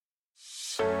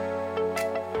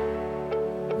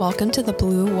Welcome to the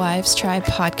Blue Wives Tribe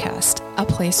podcast, a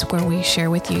place where we share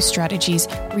with you strategies,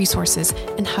 resources,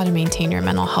 and how to maintain your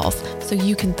mental health so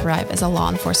you can thrive as a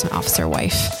law enforcement officer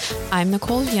wife. I'm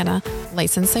Nicole Viena,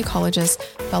 licensed psychologist,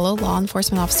 fellow law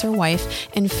enforcement officer wife,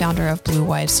 and founder of Blue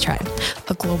Wives Tribe,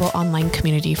 a global online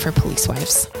community for police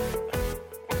wives.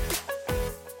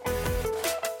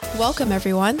 Welcome,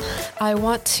 everyone. I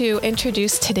want to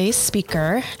introduce today's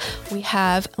speaker. We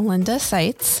have Linda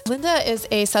Seitz. Linda is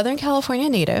a Southern California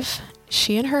native.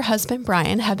 She and her husband,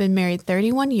 Brian, have been married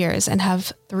 31 years and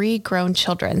have 3 grown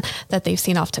children that they've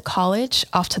seen off to college,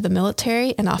 off to the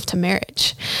military, and off to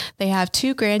marriage. They have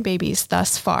 2 grandbabies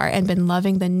thus far and been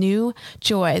loving the new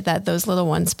joy that those little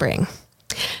ones bring.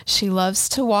 She loves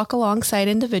to walk alongside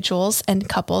individuals and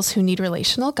couples who need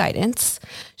relational guidance.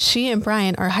 She and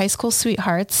Brian are high school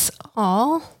sweethearts.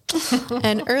 Aww.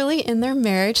 And early in their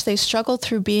marriage, they struggled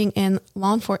through being in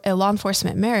a law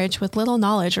enforcement marriage with little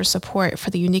knowledge or support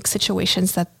for the unique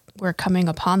situations that were coming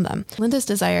upon them. Linda's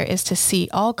desire is to see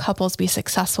all couples be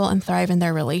successful and thrive in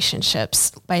their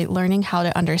relationships by learning how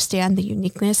to understand the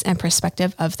uniqueness and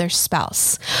perspective of their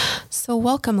spouse. So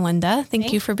welcome, Linda.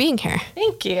 Thank you for being here.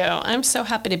 Thank you. I'm so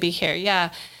happy to be here.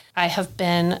 Yeah, I have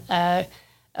been a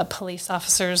police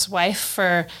officer's wife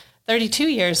for 32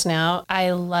 years now.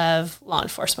 I love law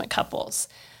enforcement couples.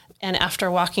 And after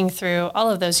walking through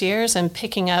all of those years and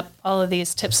picking up all of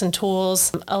these tips and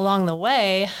tools along the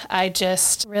way, I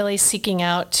just really seeking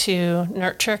out to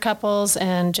nurture couples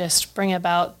and just bring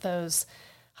about those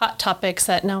hot topics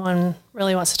that no one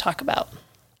really wants to talk about.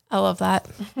 I love that.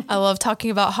 I love talking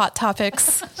about hot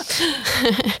topics.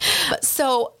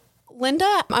 So, Linda,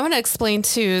 I'm going to explain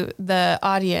to the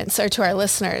audience or to our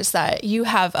listeners that you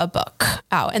have a book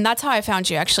out. And that's how I found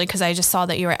you, actually, because I just saw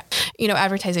that you were,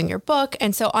 advertising your book.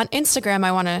 And so on Instagram,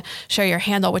 I want to share your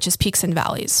handle, which is Peaks and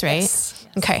Valleys, right? Yes.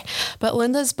 Okay. But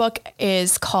Linda's book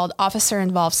is called Officer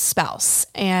Involved Spouse.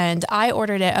 And I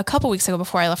ordered it a couple weeks ago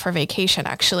before I left for vacation,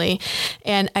 actually.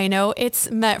 And I know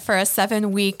it's meant for a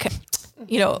 7-week,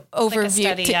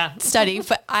 overview study,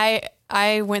 but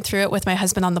I went through it with my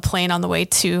husband on the plane on the way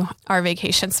to our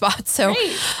vacation spot. So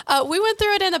we went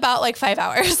through it in about 5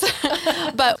 hours,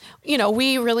 but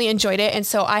we really enjoyed it. And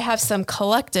so I have some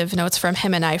collective notes from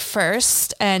him and I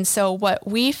first. And so what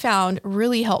we found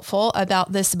really helpful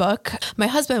about this book, my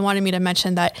husband wanted me to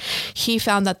mention that he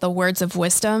found that the words of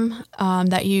wisdom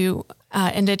that you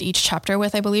ended each chapter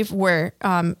with, I believe, were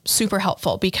super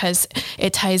helpful because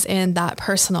it ties in that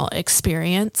personal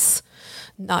experience,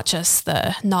 not just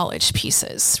the knowledge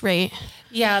pieces, right?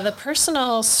 Yeah, the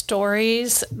personal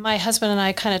stories my husband and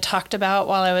I kind of talked about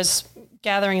while I was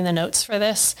gathering the notes for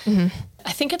this. Mm-hmm.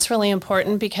 I think it's really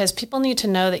important because people need to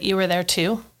know that you were there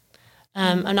too.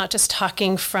 I'm not just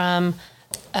talking from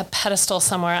a pedestal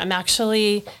somewhere. I'm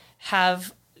actually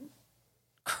have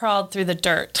crawled through the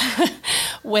dirt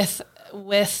with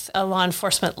a law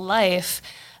enforcement life.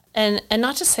 And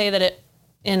not to say that it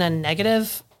in a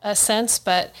negative sense,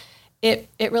 but it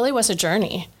really was a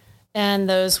journey. And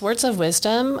those words of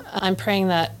wisdom, I'm praying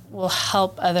that will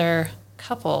help other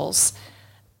couples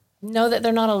know that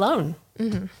they're not alone.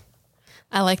 Mm-hmm.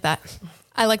 I like that.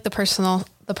 I like the personal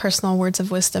words of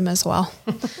wisdom as well.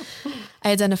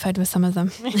 I identified with some of them.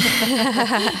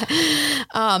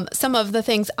 Some of the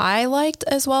things I liked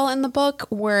as well in the book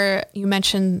were, you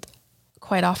mentioned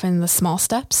quite often the small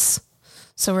steps.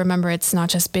 So remember, it's not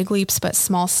just big leaps, but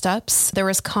small steps. There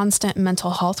was constant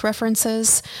mental health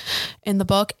references in the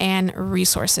book and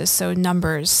resources. So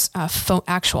numbers,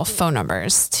 actual phone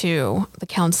numbers to the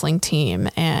counseling team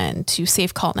and to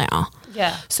Safe Call Now.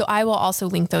 Yeah. So I will also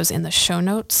link those in the show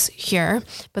notes here,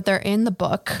 but they're in the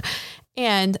book.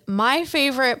 And my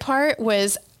favorite part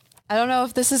was, I don't know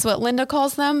if this is what Linda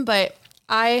calls them, but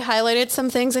I highlighted some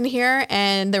things in here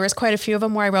and there was quite a few of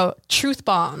them where I wrote truth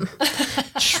bomb,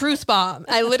 truth bomb.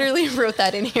 I literally wrote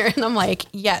that in here and I'm like,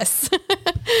 yes,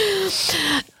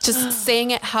 just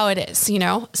saying it how it is,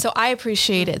 So I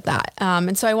appreciated that.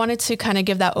 And so I wanted to kind of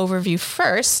give that overview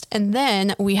first. And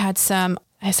then we had some,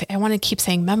 I want to keep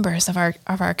saying members of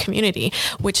our community,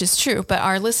 which is true, but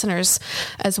our listeners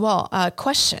as well,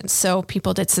 questions. So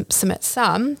people did submit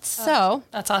some. So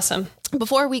that's awesome.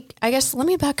 Before let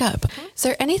me back up. Is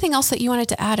there anything else that you wanted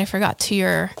to add? I forgot to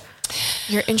your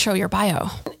intro, your bio.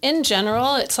 In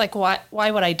general, it's like, why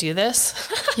would I do this?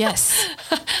 Yes.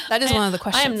 That is one of the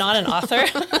questions. I am not an author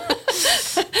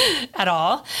at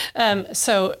all.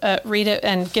 So read it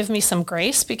and give me some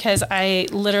grace because I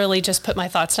literally just put my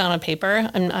thoughts down on paper.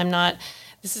 I'm not,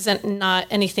 this isn't not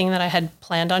anything that I had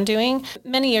planned on doing.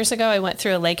 Many years ago, I went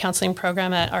through a lay counseling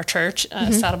program at our church,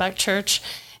 Saddleback Church.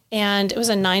 And it was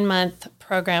a 9-month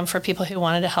program for people who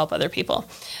wanted to help other people,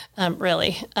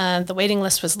 really. The waiting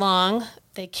list was long.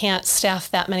 They can't staff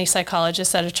that many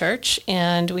psychologists at a church,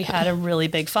 and we had a really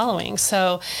big following.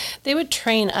 So they would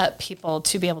train up people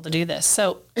to be able to do this.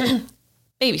 So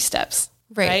baby steps,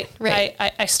 right?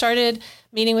 I started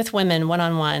meeting with women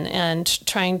one-on-one and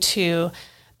trying to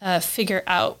figure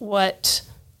out what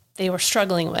they were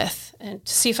struggling with and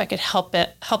to see if I could help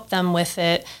them with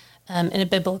it in a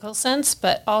biblical sense,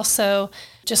 but also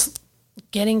just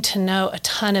getting to know a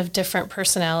ton of different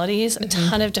personalities, a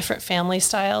ton of different family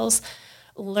styles,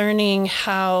 learning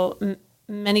how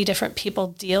many different people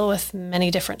deal with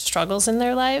many different struggles in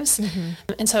their lives.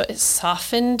 And so it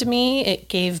softened me. It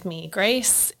gave me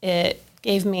grace. It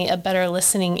gave me a better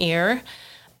listening ear.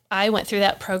 I went through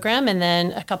that program, and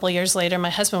then a couple of years later, my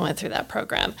husband went through that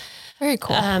program. Very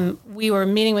cool. We were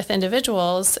meeting with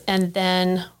individuals, and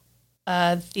then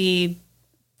the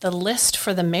list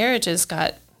for the marriages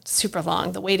got super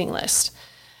long, the waiting list.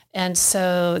 And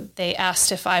so they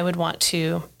asked if I would want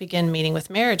to begin meeting with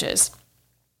marriages.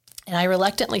 And I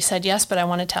reluctantly said yes, but I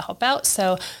wanted to help out.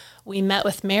 So I met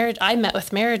with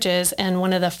marriages, and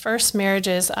one of the first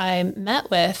marriages I met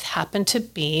with happened to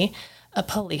be a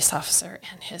police officer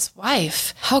and his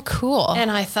wife. How cool.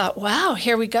 And I thought, wow,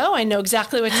 here we go. I know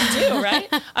exactly what to do, right?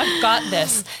 I've got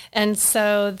this. And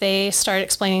so they started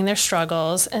explaining their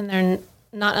struggles, and they're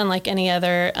not unlike any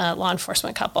other law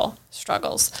enforcement couple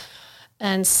struggles.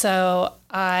 And so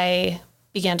I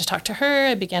began to talk to her,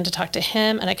 I began to talk to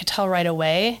him, and I could tell right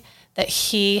away that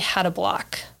he had a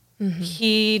block.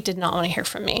 He did not want to hear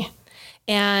from me.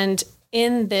 And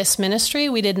in this ministry,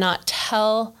 we did not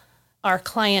tell our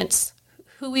clients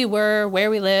who we were, where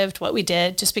we lived, what we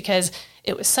did, just because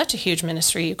it was such a huge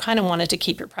ministry. You kind of wanted to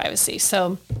keep your privacy.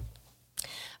 So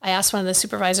I asked one of the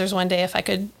supervisors one day if I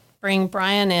could bring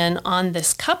Brian in on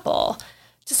this couple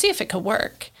to see if it could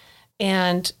work.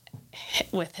 And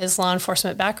with his law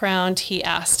enforcement background, he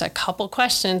asked a couple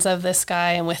questions of this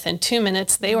guy, and within 2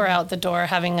 minutes, they were out the door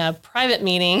having a private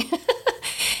meeting.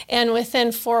 And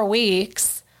within 4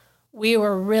 weeks, we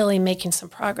were really making some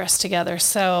progress together.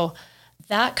 So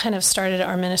that kind of started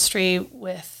our ministry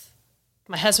with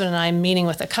my husband and I meeting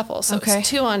with a couple. So it's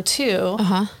 2 on 2,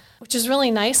 which is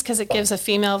really nice because it gives a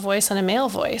female voice and a male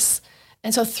voice.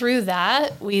 And so through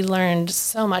that, we learned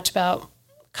so much about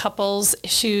couples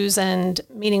issues and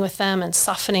meeting with them and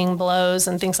softening blows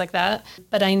and things like that.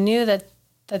 But I knew that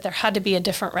there had to be a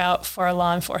different route for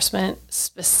law enforcement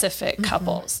specific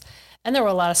couples. And there were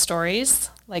a lot of stories,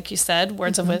 like you said,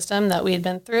 words of wisdom that we had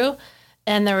been through.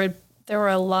 And there were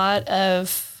a lot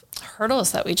of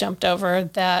hurdles that we jumped over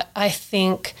that I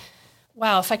think,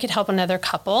 wow, if I could help another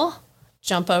couple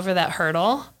jump over that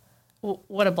hurdle,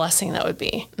 what a blessing that would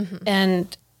be.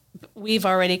 And we've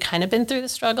already kind of been through the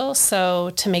struggle, so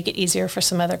to make it easier for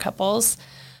some other couples,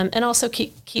 and also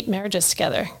keep marriages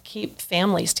together, keep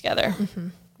families together.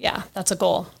 Yeah, that's a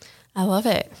goal. I love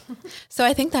it. So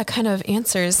I think that kind of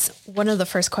answers one of the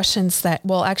first questions that,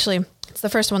 well, actually, it's the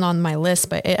first one on my list,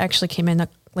 but it actually came in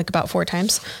like about 4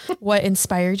 times. What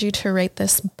inspired you to write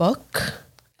this book?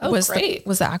 Was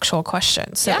the actual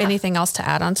question. So anything else to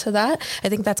add on to that? I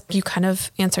think that's, you kind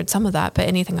of answered some of that, but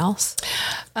anything else?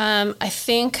 I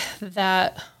think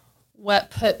that what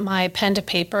put my pen to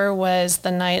paper was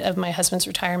the night of my husband's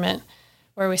retirement,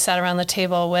 where we sat around the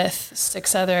table with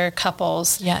 6 other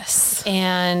couples. Yes.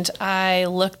 And I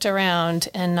looked around,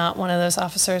 and not one of those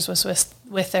officers was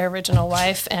with their original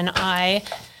wife. And I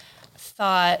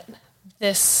thought,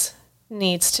 this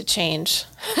needs to change.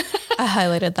 I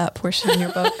highlighted that portion in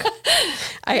your book.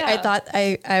 I thought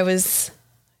I was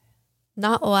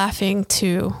not laughing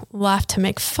to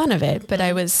make fun of it, but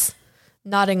I was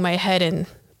nodding my head, and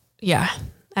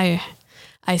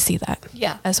I see that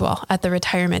as well at the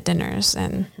retirement dinners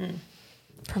and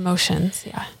promotions.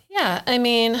 Yeah. I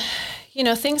mean,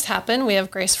 things happen. We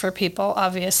have grace for people,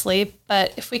 obviously,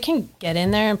 but if we can get in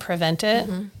there and prevent it,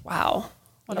 wow,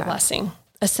 what a blessing.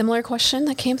 A similar question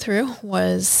that came through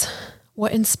was,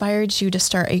 what inspired you to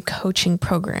start a coaching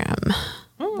program?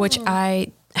 Which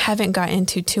I haven't got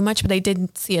into too much, but I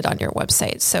did see it on your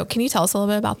website. So can you tell us a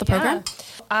little bit about the program?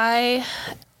 I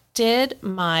did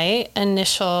my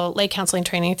initial lay counseling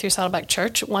training through Saddleback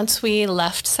Church. Once we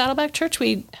left Saddleback Church,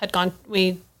 we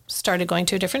started going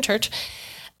to a different church.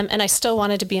 And I still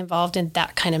wanted to be involved in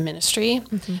that kind of ministry.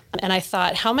 And I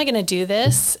thought, how am I going to do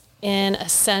this in a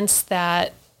sense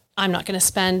that I'm not going to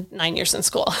spend 9 years in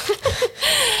school?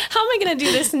 How am I going to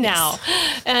do this now?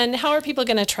 And how are people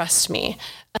going to trust me?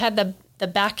 I had the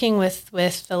backing with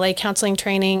the lay counseling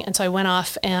training. And so I went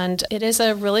off, and it is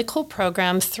a really cool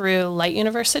program through Light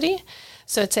University.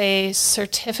 So it's a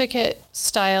certificate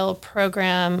style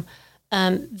program.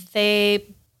 They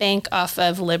bank off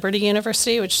of Liberty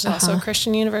University, which is also a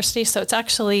Christian university. So it's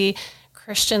actually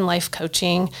Christian life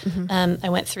coaching. I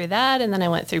went through that, and then I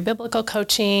went through biblical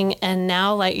coaching, and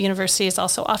now Light University is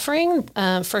also offering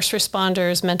first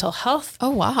responders mental health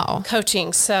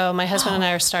coaching. So my husband and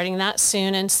I are starting that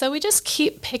soon. And so we just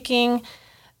keep picking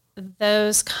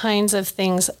those kinds of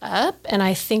things up. And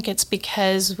I think it's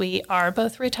because we are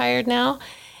both retired now.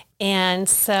 And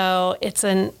so it's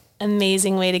an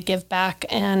amazing way to give back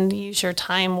and use your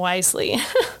time wisely.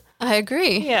 I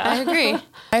agree. Yeah. I agree.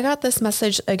 I got this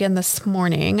message again this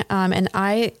morning. And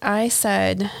I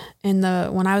said when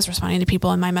I was responding to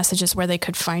people in my messages where they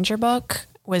could find your book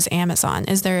was Amazon.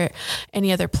 Is there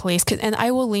any other place? And I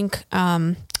will link,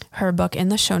 her book in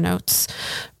the show notes,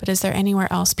 but is there anywhere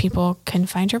else people can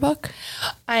find your book?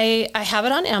 I have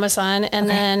it on Amazon, and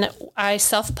then I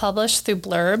self-publish through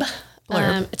Blurb.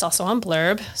 It's also on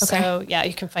Blurb. So yeah,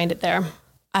 you can find it there.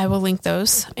 I will link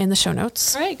those in the show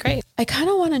notes. All right, great. I kind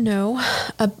of want to know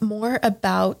more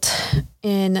about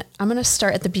I'm going to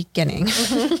start at the beginning.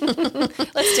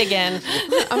 Let's dig in.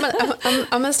 I'm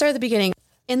going to start at the beginning.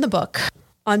 In the book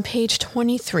on page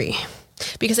 23,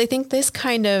 because I think this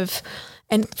kind of,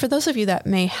 and for those of you that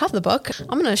may have the book,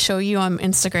 I'm going to show you on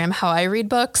Instagram how I read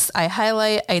books. I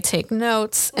highlight, I take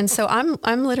notes. And so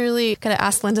I'm literally going to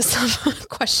ask Linda some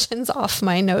questions off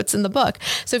my notes in the book.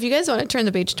 So if you guys want to turn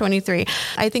to page 23,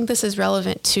 I think this is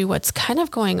relevant to what's kind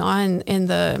of going on in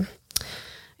the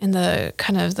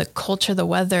kind of the culture, the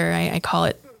weather, I call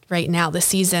it right now, the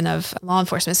season of law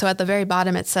enforcement. So at the very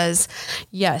bottom, it says,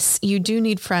 yes, you do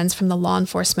need friends from the law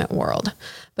enforcement world,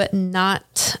 but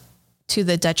not to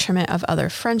the detriment of other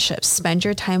friendships. Spend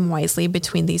your time wisely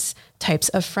between these types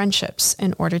of friendships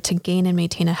in order to gain and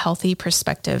maintain a healthy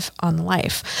perspective on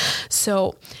life.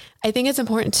 So I think it's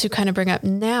important to kind of bring up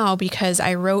now, because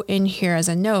I wrote in here as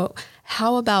a note,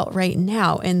 how about right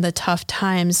now in the tough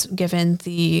times, given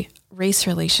the race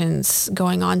relations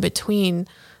going on between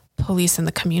police and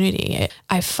the community?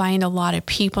 I find a lot of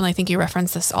people, and I think you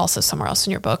referenced this also somewhere else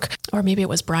in your book, or maybe it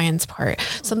was Brian's part,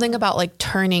 something about like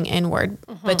turning inward,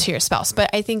 but to your spouse.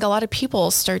 But I think a lot of people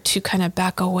start to kind of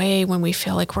back away when we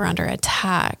feel like we're under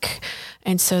attack.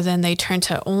 And so then they turn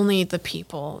to only the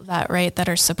people that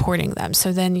are supporting them.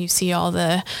 So then you see all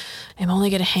I'm only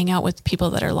going to hang out with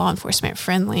people that are law enforcement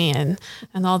friendly and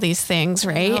all these things.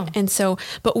 Right. And so,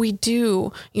 but we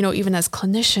do, even as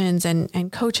clinicians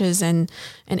and coaches and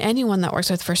anyone that works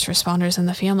with first responders and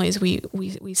the families,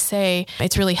 we say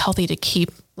it's really healthy to keep,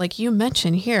 like you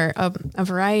mentioned here, a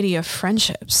variety of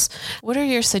friendships. What are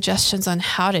your suggestions on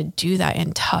how to do that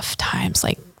in tough times?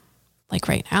 Like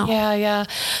right now? Yeah.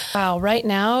 Wow. Right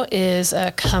now is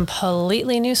a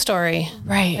completely new story.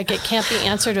 Right. Like it can't be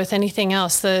answered with anything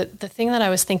else. The thing that I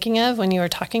was thinking of when you were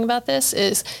talking about this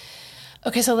is,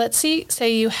 okay, so let's say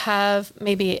you have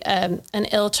maybe an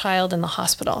ill child in the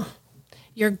hospital.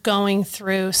 You're going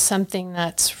through something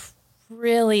that's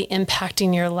really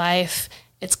impacting your life.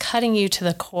 It's cutting you to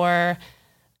the core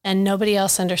and nobody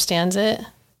else understands it.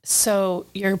 So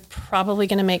you're probably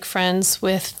going to make friends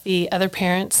with the other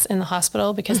parents in the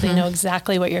hospital because they know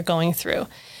exactly what you're going through.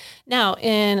 Now,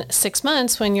 in 6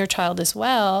 months, when your child is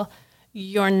well,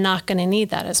 you're not going to need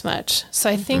that as much. So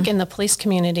I think in the police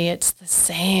community, it's the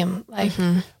same. Like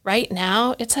right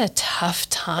now, it's a tough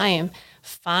time.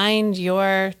 Find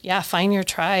your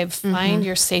tribe, find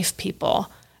your safe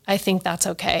people. I think that's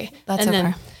okay.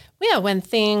 Then, when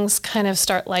things kind of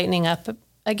start lightening up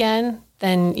again,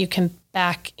 then you can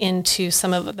back into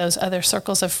some of those other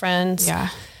circles of friends. Yeah.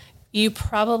 You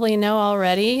probably know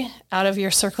already out of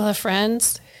your circle of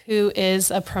friends who is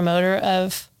a promoter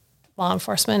of law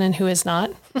enforcement and who is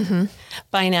not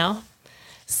by now.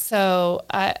 So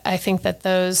I think that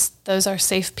those are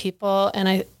safe people. And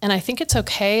I think it's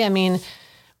okay. I mean,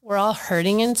 we're all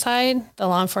hurting inside the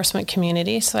law enforcement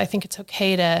community. So I think it's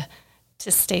okay to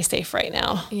stay safe right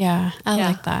now. Yeah, I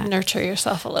like that. Nurture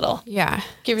yourself a little. Yeah.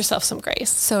 Give yourself some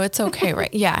grace. So it's okay,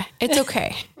 right? Yeah, it's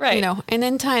okay. Right. And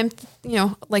in time,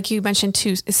 like you mentioned,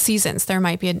 2 seasons, there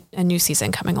might be a new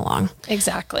season coming along.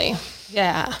 Exactly.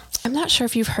 Yeah. I'm not sure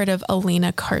if you've heard of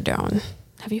Alina Cardone.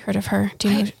 Have you heard of her? Do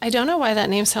you know? I don't know why that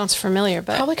name sounds familiar,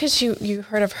 but probably because you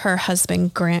heard of her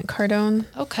husband, Grant Cardone.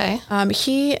 Okay.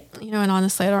 He, and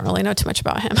honestly, I don't really know too much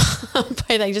about him,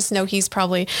 but I just know he's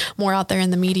probably more out there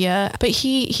in the media. But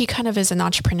he kind of is an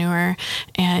entrepreneur,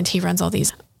 and he runs all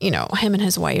these. Him and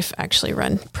his wife actually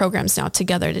run programs now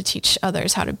together to teach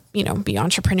others how to, be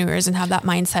entrepreneurs and have that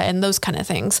mindset and those kind of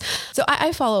things. So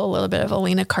I follow a little bit of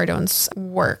Alina Cardone's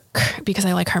work because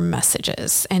I like her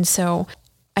messages, and so.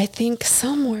 I think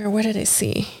somewhere, what did I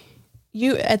see?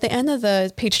 you, at the end of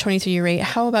the page 23, you rate,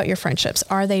 how about your friendships?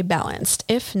 Are they balanced?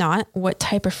 If not, what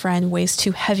type of friend weighs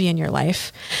too heavy in your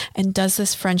life? And does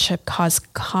this friendship cause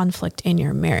conflict in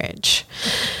your marriage?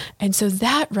 And so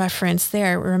that reference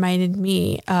there reminded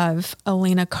me of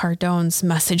Elena Cardone's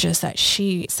messages that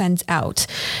she sends out.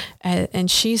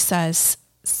 And she says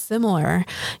similar,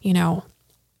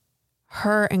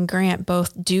 her and Grant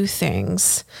both do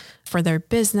things for their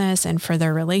business and for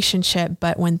their relationship.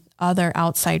 But when other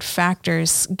outside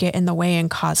factors get in the way and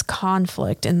cause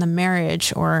conflict in the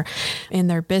marriage or in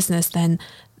their business, then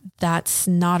that's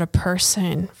not a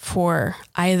person for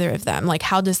either of them. Like,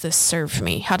 how does this serve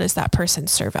me? How does that person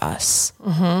serve us?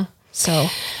 Mm-hmm. So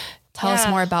tell us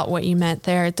more about what you meant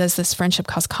there. Does this friendship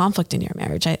cause conflict in your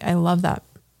marriage? I love that,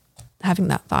 having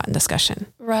that thought and discussion.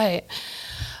 Right.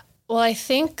 Well, I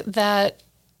think that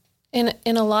in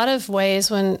a lot of ways,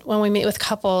 when we meet with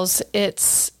couples,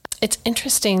 it's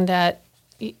interesting that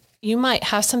you might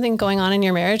have something going on in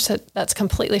your marriage that's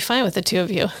completely fine with the two of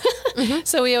you. Mm-hmm.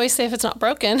 So we always say, if it's not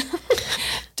broken,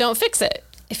 don't fix it.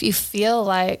 If you feel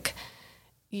like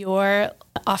your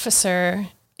officer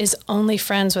is only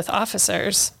friends with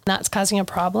officers, that's causing a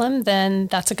problem, then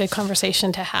that's a good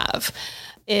conversation to have.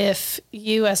 If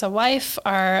you as a wife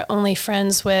are only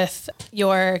friends with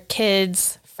your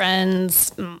kids'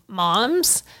 friends'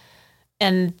 moms,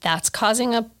 and that's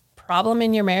causing a problem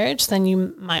in your marriage, then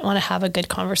you might want to have a good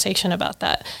conversation about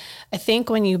that. I think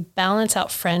when you balance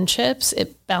out friendships,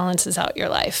 it balances out your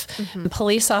life. Mm-hmm.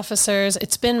 Police officers,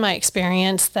 it's been my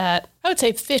experience that I would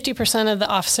say 50% of the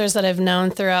officers that I've known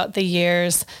throughout the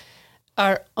years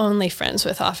are only friends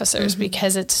with officers, mm-hmm.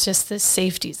 because it's just this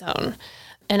safety zone.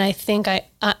 And I think I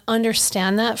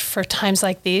understand that for times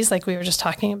like these, like we were just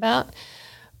talking about.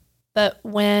 But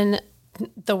when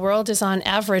the world is on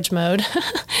average mode,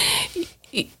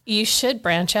 you should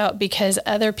branch out, because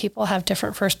other people have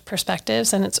different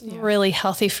perspectives, and it's really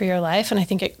healthy for your life. And I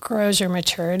think it grows your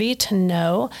maturity to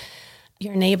know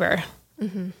your neighbor,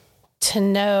 mm-hmm. to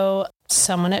know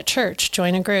someone at church,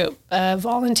 join a group,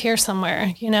 volunteer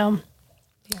somewhere,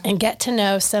 and get to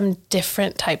know some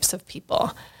different types of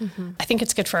people. Mm-hmm. I think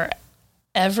it's good for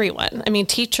everyone. I mean,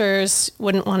 teachers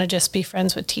wouldn't want to just be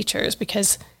friends with teachers,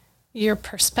 because your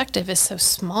perspective is so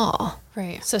small.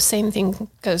 Right. So same thing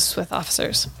goes with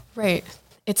officers. Right.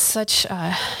 It's such,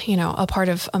 a part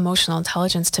of emotional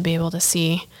intelligence to be able to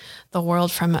see the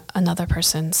world from another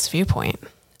person's viewpoint.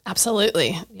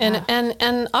 Absolutely. Yeah.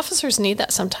 And officers need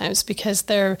that sometimes, because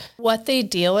what they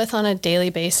deal with on a daily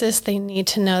basis, they need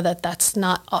to know that that's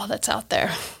not all that's out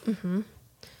there. Mm-hmm.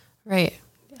 Right.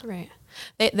 Yeah. Right.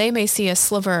 They may see a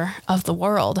sliver of the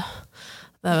world,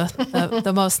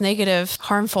 the most negative,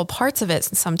 harmful parts of it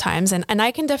sometimes. And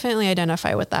I can definitely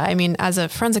identify with that. I mean, as a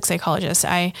forensic psychologist,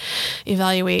 I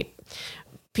evaluate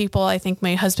people I think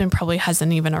my husband probably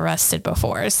hasn't even arrested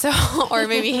before. So, or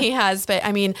maybe he has, but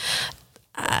I mean,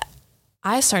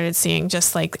 I started seeing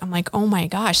just like, I'm like, oh my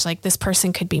gosh, like this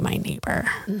person could be my neighbor.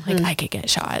 Mm-hmm. Like I could get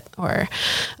shot, or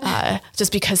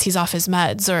just because he's off his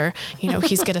meds, or,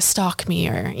 he's going to stalk me,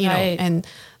 or, right. And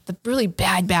the really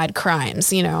bad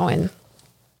crimes, and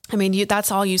I mean,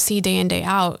 that's all you see day in, day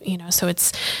out, so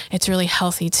it's really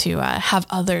healthy to have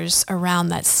others around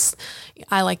that's,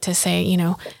 I like to say,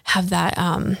 have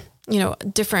that,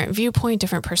 different viewpoint,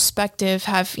 different perspective,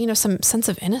 have, some sense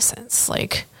of innocence.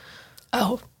 Like,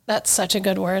 oh, that's such a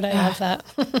good word. I love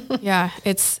that. Yeah,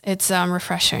 it's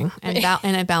refreshing, and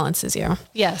it balances you.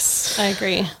 Yes, I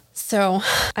agree. So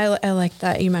I like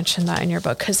that you mentioned that in your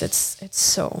book, because it's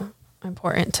so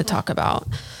important to talk about.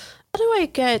 How do I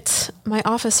get my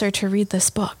officer to read this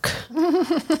book?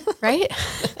 Right?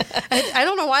 I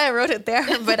don't know why I wrote it there,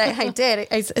 but I did.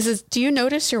 It says, do you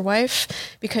notice your wife,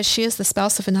 because she is the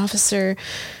spouse of an officer,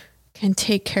 can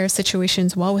take care of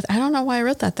situations well with... I don't know why I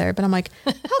wrote that there, but I'm like,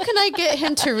 how can I get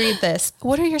him to read this?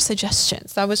 What are your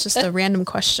suggestions? That was just a random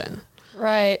question.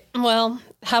 Right. Well,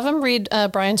 have him read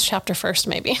Brian's chapter first,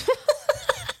 maybe.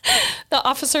 The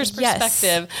officer's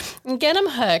perspective, and get them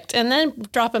hooked, and then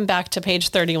drop them back to page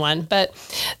 31. But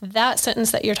that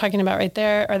sentence that you're talking about right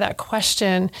there, or that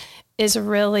question, is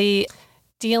really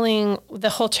the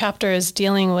whole chapter is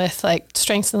dealing with like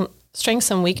strengths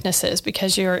and weaknesses,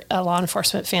 because you're a law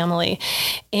enforcement family.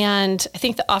 And I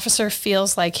think the officer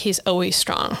feels like he's always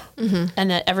strong, mm-hmm.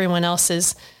 and that everyone else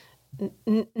is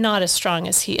not as strong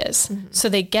as he is. Mm-hmm. So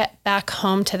they get back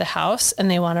home to the house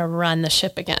and they want to run the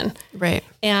ship again. Right.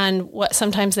 And what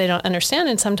sometimes they don't understand,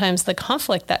 and sometimes the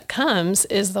conflict that comes,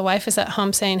 is the wife is at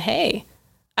home saying, hey,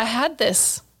 I had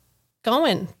this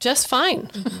going just fine,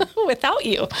 mm-hmm. without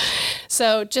you.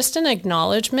 So just an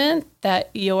acknowledgement that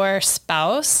your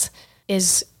spouse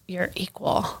is your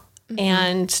equal, mm-hmm.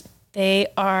 and They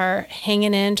are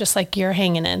hanging in just like you're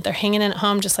hanging in. They're hanging in at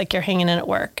home just like you're hanging in at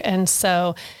work. And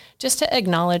so just to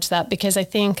acknowledge that, because I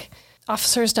think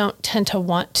officers don't tend to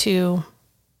want to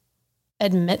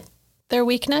admit their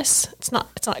weakness. It's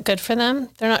not good for them.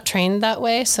 They're not trained that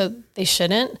way, so they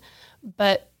shouldn't.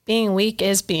 But being weak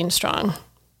is being strong,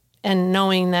 and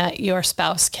knowing that your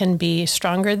spouse can be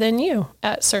stronger than you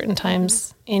at certain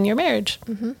times in your marriage.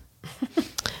 Mm-hmm.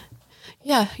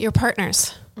 Yeah, your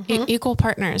partners, equal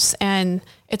partners. And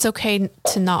it's okay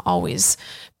to not always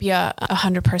be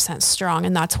 100% strong.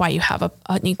 And that's why you have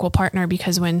an equal partner,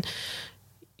 because when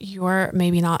you're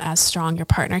maybe not as strong, your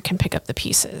partner can pick up the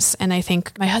pieces. And I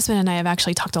think my husband and I have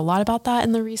actually talked a lot about that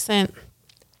in the recent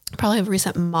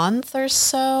month or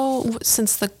so,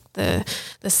 since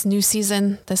this new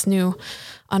season, this new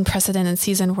unprecedented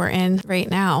season we're in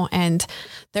right now. And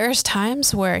there's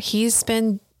times where he's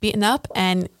been beaten up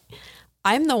and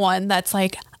I'm the one that's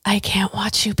like, I can't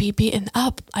watch you be beaten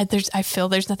up. I feel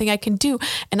there's nothing I can do.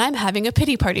 And I'm having a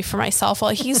pity party for myself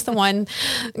while he's the one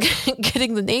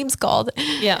getting the names called.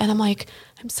 Yeah. And I'm like,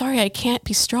 I'm sorry, I can't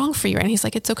be strong for you. And he's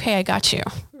like, it's okay, I got you.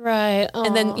 Right. Aww.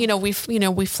 And then,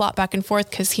 we flop back and forth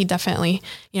because he definitely,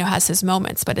 has his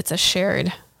moments, but it's a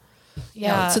shared.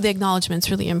 Yeah. So the acknowledgement's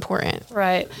really important.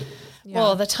 Right. Yeah.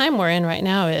 Well, the time we're in right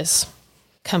now is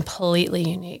completely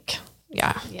unique.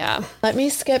 Yeah. Yeah. Let me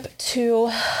skip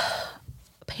to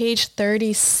page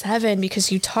 37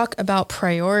 because you talk about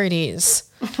priorities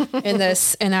in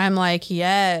this. And I'm like,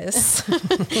 yes,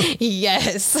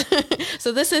 yes.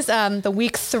 So this is the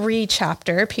week 3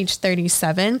 chapter, page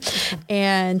 37.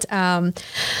 And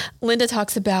Linda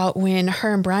talks about when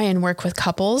her and Brian work with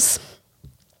couples,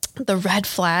 the red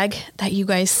flag that you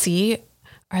guys see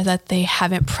are that they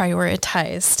haven't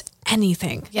prioritized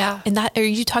anything. Yeah. And that, are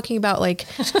you talking about like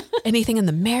anything in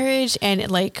the marriage and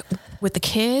like with the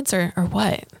kids or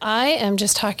what? I am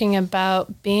just talking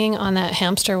about being on that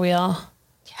hamster wheel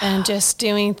and just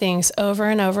doing things over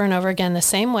and over and over again the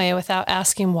same way without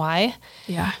asking why.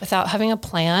 Yeah. Without having a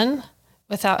plan,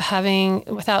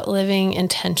 without living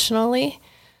intentionally.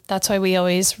 That's why we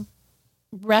always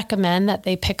recommend that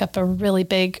they pick up a really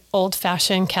big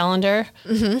old-fashioned calendar.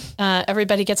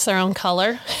 Everybody gets their own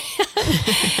color.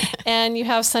 And you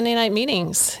have Sunday night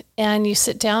meetings and you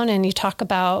sit down and you talk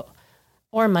about,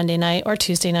 or Monday night or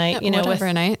Tuesday night,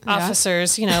 with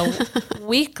officers,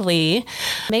 weekly.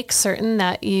 Make certain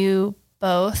that you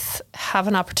both have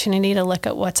an opportunity to look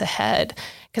at what's ahead.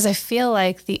 Because I feel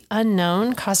like the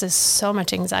unknown causes so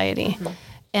much anxiety.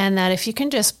 And that if you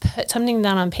can just put something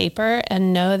down on paper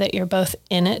and know that you're both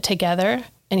in it together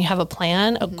and you have a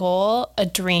plan, a goal, a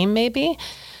dream maybe,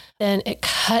 then it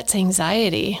cuts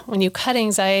anxiety. When you cut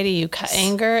anxiety, you cut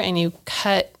anger and you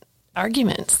cut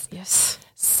arguments. Yes.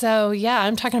 So yeah,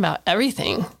 I'm talking about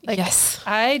everything. Yes.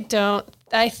 I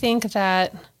think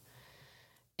that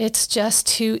it's just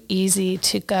too easy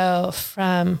to go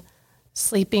from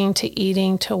sleeping to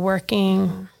eating to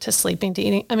working to sleeping to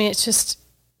eating. I mean, it's just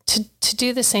to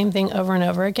do the same thing over and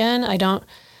over again. I don't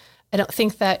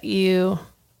think that you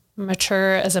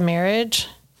mature as a marriage.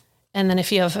 And then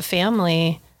if you have a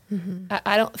family,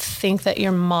 I don't think that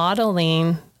you're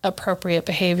modeling appropriate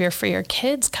behavior for your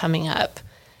kids coming up,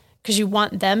 because you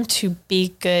want them to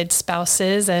be good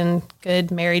spouses and good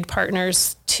married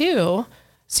partners too.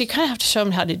 So you kind of have to show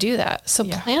them how to do that. So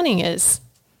planning is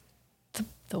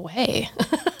the way.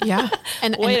 Yeah.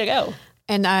 And way to go.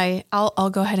 And I'll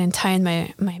go ahead and tie in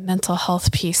my mental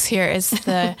health piece here is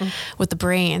with the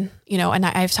brain, and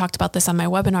I've talked about this on my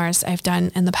webinars I've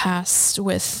done in the past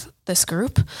with this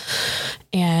group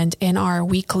and in our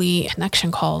weekly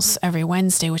connection calls every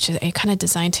Wednesday, which is kind of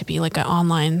designed to be like an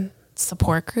online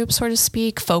support group, so to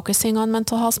speak, focusing on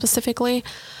mental health specifically.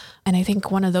 And I think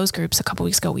one of those groups a couple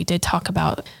weeks ago, we did talk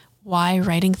about why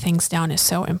writing things down is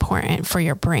so important for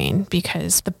your brain,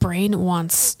 because the brain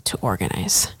wants to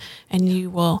organize and you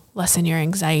will lessen your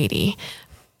anxiety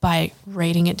by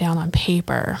writing it down on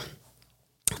paper.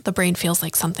 The brain feels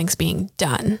like something's being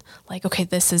done. Like, okay,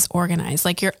 this is organized.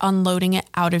 Like you're unloading it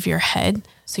out of your head.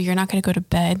 So you're not going to go to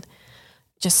bed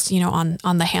just,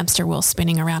 on the hamster wheel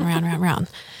spinning around.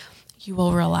 You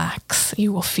will relax.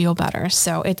 You will feel better.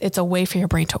 So it's a way for your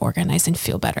brain to organize and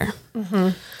feel better.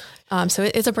 So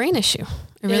it's a brain issue.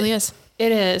 It really is.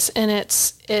 It is. And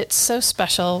it's so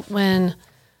special when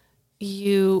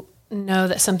you know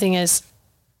that something is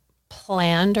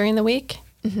planned during the week.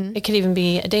 It could even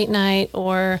be a date night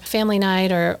or family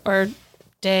night or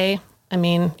day. I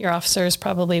mean, your officer is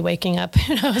probably waking up,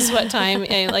 who knows what time,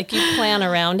 like you plan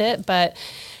around it, but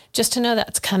just to know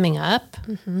that's coming up,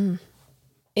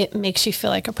 it makes you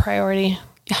feel like a priority.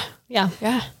 Yeah.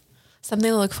 something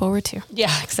to look forward to.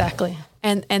 Yeah, exactly.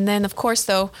 And then, of course,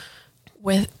 though,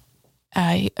 with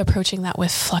approaching that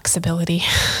with flexibility.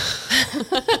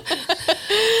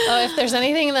 Oh, if there's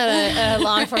anything that a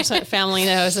law enforcement family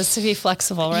knows, is to be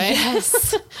flexible, right?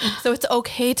 Yes. So it's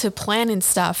okay to plan in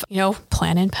stuff,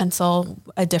 plan in pencil,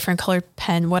 a different colored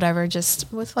pen, whatever,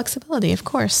 just with flexibility, of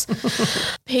course.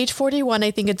 Page 41,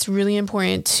 I think it's really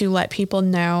important to let people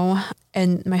know,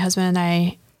 and my husband and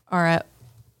I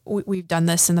we've done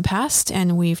this in the past,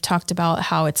 and we've talked about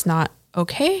how it's not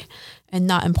okay and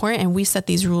not important. And we set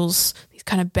these rules, these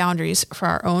kind of boundaries for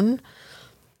our own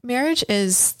marriage.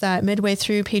 Is that midway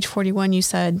through page 41, you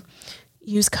said,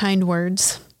 use kind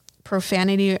words,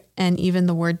 profanity, and even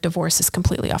the word divorce is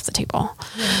completely off the table.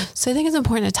 Yeah. So I think it's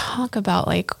important to talk about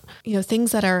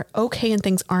things that are okay and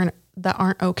things that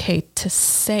aren't okay to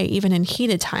say, even in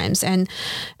heated times. And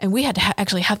we had to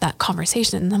actually have that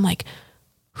conversation. And I'm like,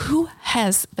 who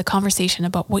has the conversation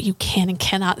about what you can and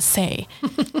cannot say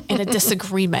in a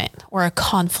disagreement or a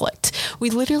conflict? We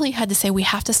literally had to say, we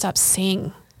have to stop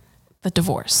saying the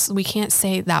divorce. We can't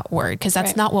say that word because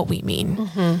that's not what we mean.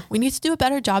 Mm-hmm. We need to do a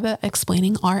better job at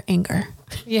explaining our anger.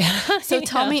 Yeah. So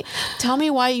tell me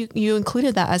why you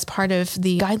included that as part of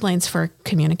the guidelines for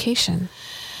communication.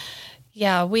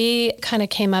 Yeah, we kind of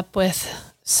came up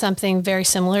with something very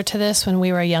similar to this when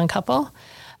we were a young couple.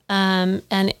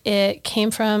 And it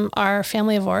came from our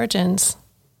family of origins.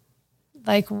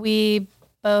 Like, we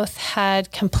both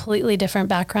had completely different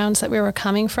backgrounds that we were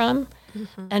coming from.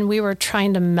 Mm-hmm. And we were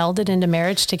trying to meld it into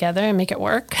marriage together and make it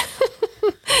work.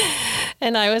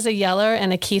 And I was a yeller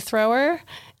and a key thrower.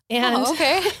 And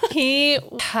he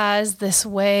has this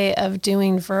way of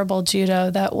doing verbal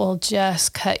judo that will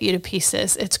just cut you to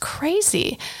pieces. It's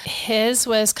crazy. His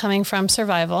was coming from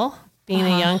survival, being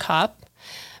a young cop.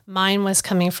 Mine was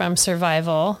coming from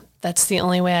survival. That's the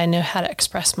only way I knew how to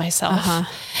express myself.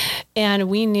 And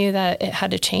we knew that it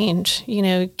had to change.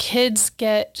 Kids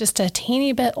get just a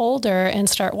teeny bit older and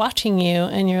start watching you,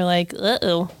 and you're like,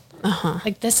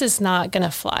 like, this is not going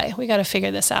to fly. We got to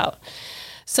figure this out.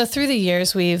 So through the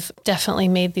years, we've definitely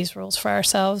made these rules for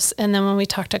ourselves. And then when we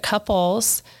talk to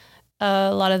couples,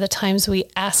 a lot of the times we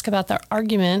ask about their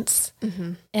arguments,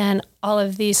 and all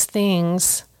of these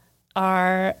things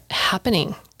are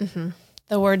happening.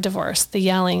 The word divorce, the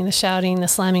yelling, the shouting, the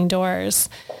slamming doors,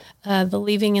 the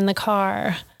leaving in the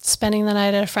car, spending the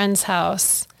night at a friend's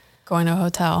house, going to a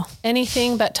hotel,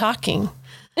 anything but talking.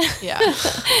 Yeah.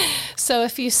 So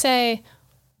if you say,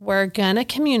 we're going to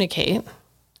communicate,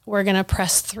 we're going to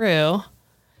press through,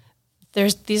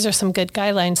 these are some good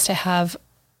guidelines to have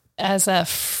as a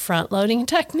front loading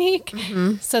technique,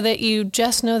 so that you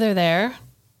just know they're there.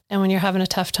 And when you're having a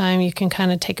tough time, you can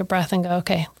kind of take a breath and go,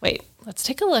 okay, wait, let's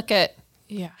take a look at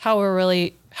how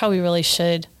we really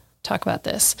should talk about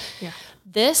this. Yeah.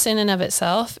 This in and of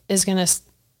itself is going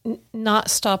to not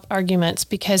stop arguments,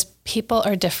 because people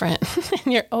are different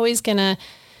and you're always going to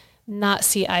not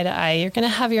see eye to eye. You're going to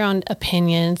have your own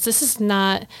opinions. This is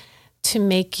not to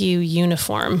make you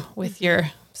uniform with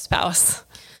your spouse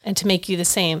and to make you the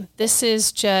same. This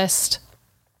is just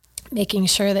making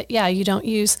sure that, you don't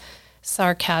use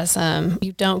sarcasm.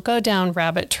 You don't go down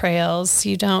rabbit trails.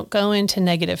 You don't go into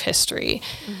negative history.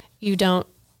 You don't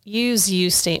use you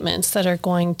statements that are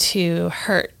going to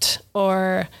hurt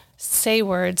or say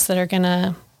words that are going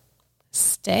to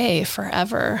stay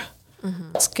forever.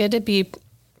 It's good to be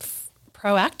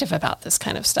proactive about this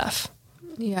kind of stuff.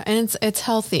 Yeah. And it's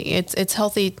healthy. It's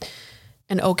healthy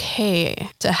and okay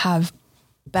to have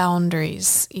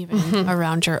boundaries even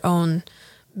around your own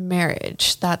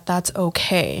marriage. That's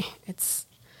okay.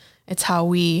 It's how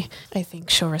we, I think,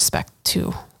 show respect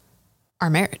to our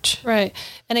marriage. Right.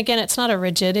 And again, it's not a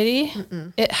rigidity.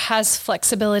 It has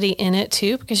flexibility in it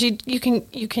too, because you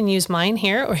can use mine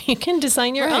here, or you can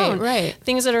design your own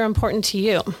things that are important to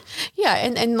you. Yeah.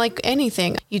 And like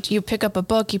anything, you pick up a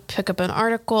book, you pick up an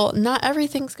article, not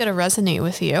everything's going to resonate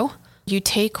with you. You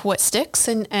take what sticks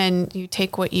and you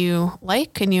take what you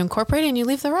like and you incorporate it and you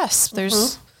leave the rest.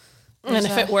 And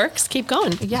if it works, keep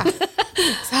going. Yeah,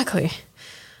 exactly.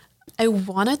 I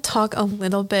want to talk a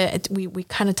little bit, we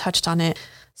kind of touched on it,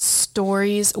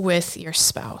 stories with your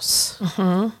spouse.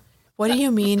 What do you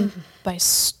mean by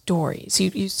stories?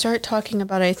 You start talking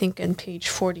about, I think, in page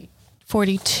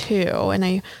 42, and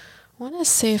I want to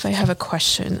see if I have a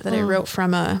question that I wrote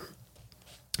from a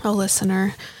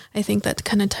listener. I think that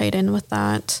kind of tied in with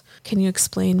that. Can you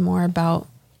explain more about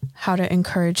how to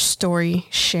encourage story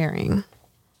sharing?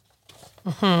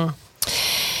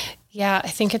 Yeah, I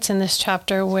think it's in this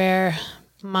chapter where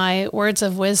My words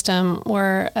of wisdom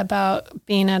were about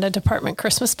being at a department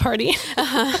Christmas party.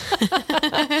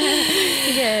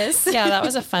 Yes. Yeah, that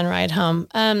was a fun ride home.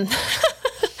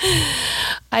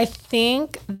 I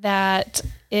think that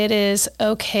it is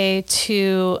okay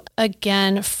to,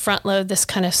 again, front load this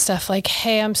kind of stuff like,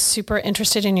 hey, I'm super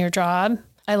interested in your job.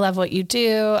 I love what you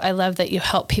do. I love that you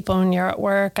help people when you're at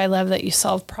work. I love that you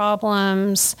solve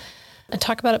problems. And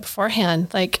talk about it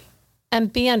beforehand, like,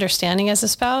 and be understanding as a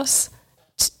spouse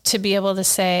to be able to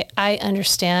say, I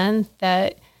understand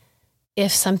that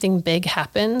if something big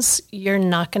happens, you're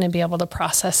not going to be able to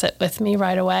process it with me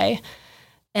right away.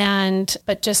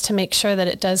 But just to make sure that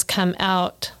it does come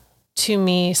out to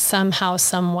me somehow,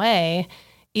 some way,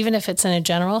 even if it's in a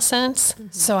general sense,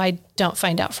 so I don't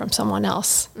find out from someone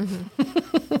else.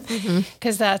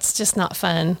 Because that's just not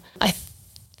fun. I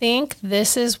think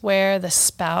this is where the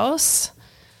spouse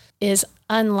is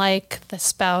unlike the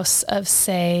spouse of,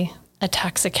 say, a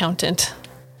tax accountant.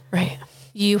 Right.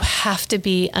 You have to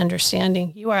be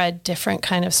understanding. You are a different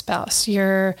kind of spouse.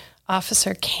 Your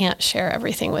officer can't share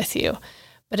everything with you,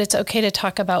 but it's okay to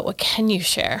talk about what can you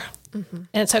share. And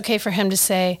it's okay for him to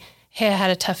say, hey, I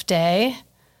had a tough day.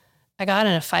 I got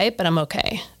in a fight, but I'm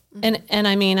okay. And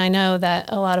I mean, I know that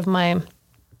a lot of my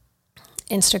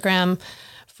Instagram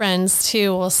friends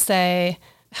too will say,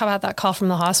 how about that call from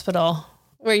the hospital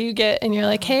where you get, and you're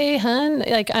like, hey, hun,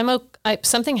 like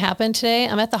something happened today.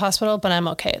 I'm at the hospital, but I'm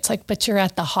okay. It's like, but you're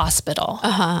at the hospital.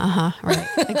 Right.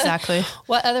 Exactly.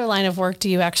 What other line of work do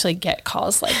you actually get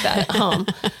calls like that at home?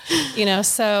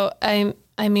 So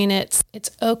I mean, it's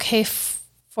okay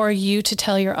for you to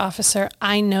tell your officer,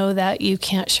 I know that you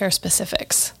can't share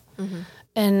specifics.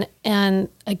 And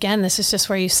again, this is just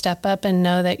where you step up and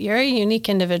know that you're a unique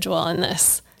individual in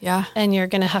this. Yeah. And you're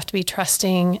going to have to be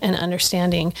trusting and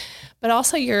understanding. But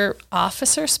also your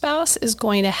officer spouse is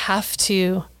going to have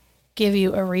to give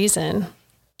you a reason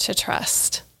to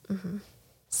trust.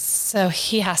 So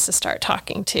he has to start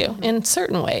talking too in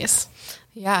certain ways.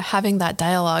 Yeah. Having that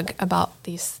dialogue about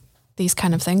these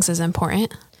kind of things is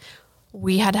important.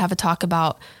 We had to have a talk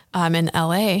about in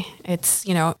LA. It's,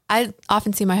 I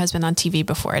often see my husband on TV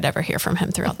before I'd ever hear from him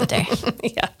throughout the day.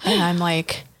 Yeah. And I'm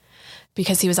like,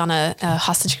 because he was on a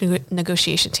hostage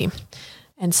negotiation team.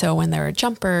 And so when there were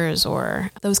jumpers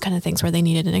or those kind of things where they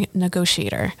needed a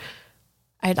negotiator,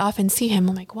 I'd often see him.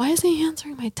 I'm like, why isn't he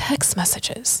answering my text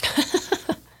messages?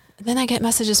 Then I get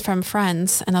messages from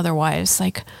friends and other wives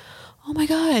like, oh my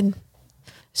God,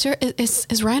 sir,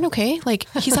 is Ryan okay? Like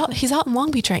he's out in Long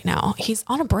Beach right now. He's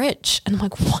on a bridge. And I'm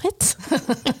like, what?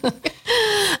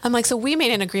 I'm like, so we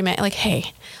made an agreement like,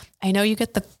 hey, I know you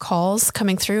get the calls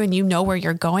coming through and you know where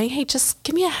you're going. Hey, just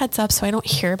give me a heads up so I don't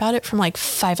hear about it from like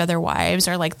 5 other wives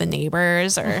or like the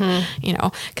neighbors or,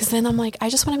 cause then I'm like, I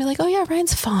just want to be like, oh yeah,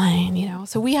 Ryan's fine,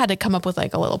 So we had to come up with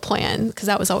like a little plan because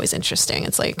that was always interesting.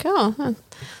 It's like,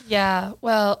 Yeah.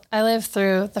 Well, I lived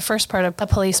through the first part of a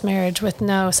police marriage with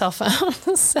no cell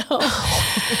phone. So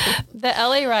the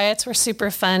LA riots were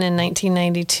super fun in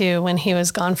 1992 when he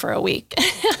was gone for a week.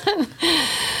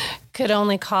 Could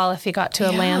only call if he got to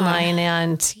a landline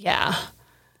and yeah.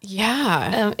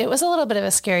 It was a little bit of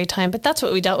a scary time, but that's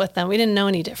what we dealt with then. We didn't know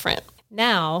any different.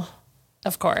 Now,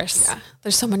 of course.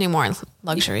 There's so many more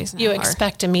luxuries. You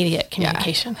expect immediate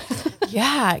communication.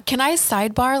 Yeah. Can I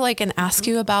sidebar and ask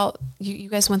you about, you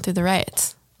guys went through the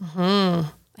riots.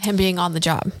 Him being on the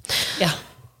job. Yeah.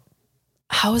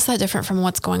 How is that different from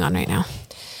what's going on right now?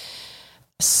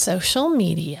 Social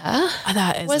media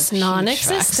was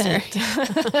non-existent.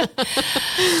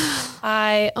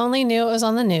 I only knew it was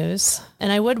on the news,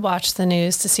 and I would watch the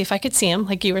news to see if I could see him,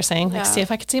 like you were saying, see if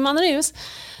I could see him on the news.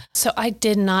 So I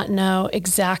did not know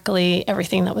exactly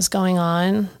everything that was going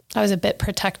on. I was a bit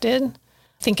protected.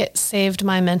 I think it saved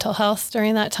my mental health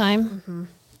during that time.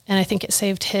 And I think it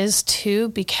saved his too,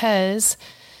 because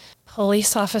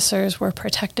police officers were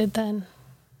protected then.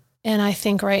 And I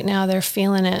think right now they're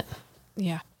feeling it.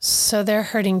 Yeah. So they're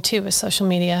hurting too with social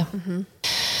media.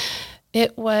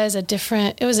 It was a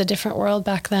different world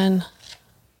back then.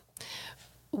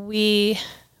 We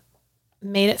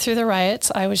made it through the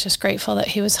riots. I was just grateful that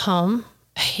he was home.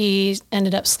 He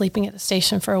ended up sleeping at the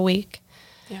station for a week.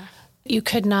 Yeah. You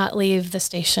could not leave the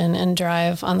station and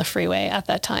drive on the freeway at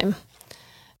that time.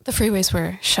 The freeways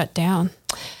were shut down.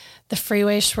 The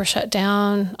freeways were shut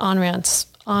down. On-ramps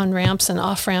and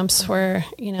off-ramps were,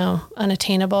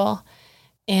 unattainable.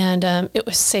 And it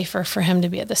was safer for him to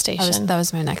be at the station. That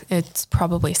was my next. It's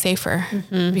probably safer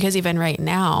because even right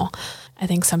now, I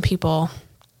think some people,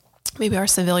 maybe our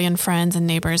civilian friends and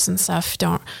neighbors and stuff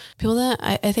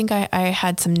I think I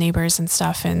had some neighbors and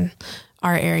stuff in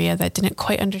our area that didn't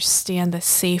quite understand the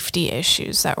safety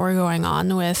issues that were going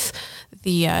on with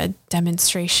the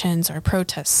demonstrations or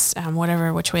protests,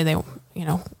 which way they,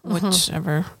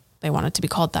 whichever they wanted to be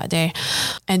called that day,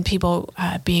 and people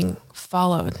being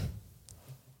followed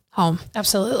home.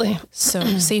 Absolutely. So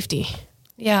safety.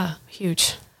 Yeah.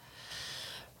 Huge.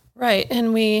 Right.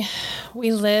 And we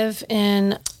live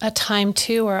in a time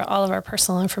too where all of our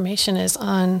personal information is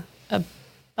on a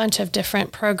bunch of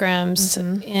different programs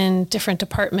in different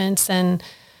departments and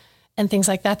things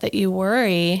like that you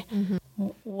worry,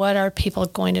 what are people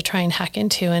going to try and hack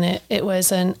into? And it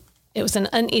was an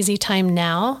uneasy time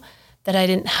now that I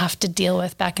didn't have to deal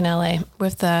with back in LA.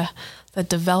 With the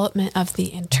development of the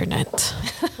internet.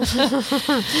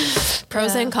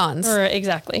 Pros and cons.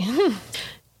 Exactly.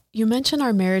 You mentioned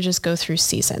our marriages go through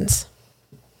seasons.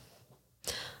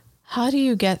 How do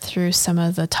you get through some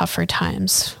of the tougher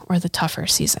times or the tougher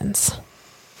seasons?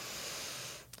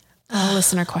 A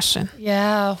listener question.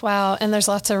 Yeah. Wow. And there's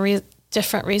lots of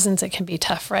different reasons it can be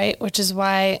tough, right? Which is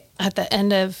why at the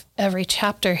end of every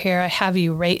chapter here, I have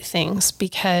you rate things,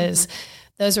 because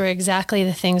those were exactly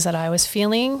the things that I was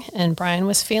feeling and Brian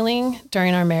was feeling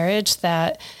during our marriage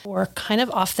that were kind of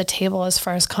off the table as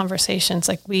far as conversations.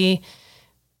 Like we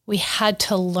had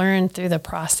to learn through the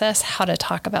process how to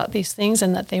talk about these things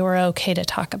and that they were okay to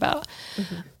talk about.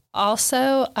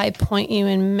 Also, I point you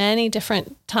in many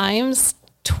different times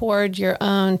toward your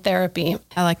own therapy.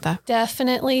 I like that.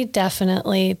 Definitely.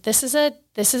 This is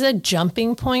a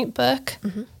jumping point book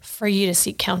for you to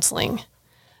seek counseling.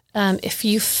 If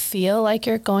you feel like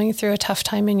you're going through a tough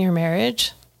time in your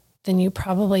marriage, then you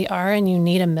probably are, and you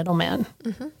need a middleman.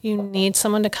 You need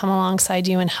someone to come alongside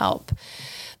you and help.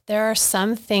 There are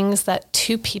some things that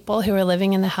two people who are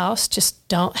living in the house just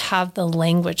don't have the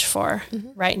language for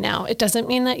right now. It doesn't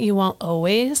mean that you won't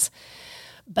always,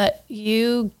 but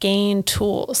you gain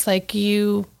tools. Like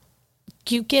you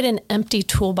get an empty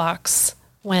toolbox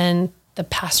when the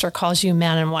pastor calls you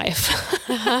man and wife.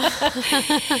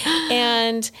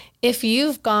 And if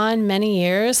you've gone many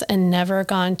years and never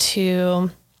gone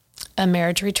to a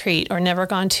marriage retreat or never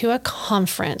gone to a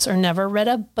conference or never read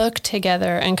a book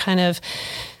together and kind of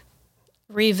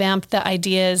revamped the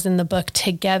ideas in the book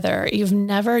together, you've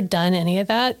never done any of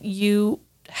that, you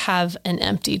have an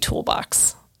empty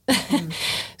toolbox.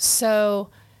 So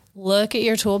look at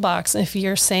your toolbox. If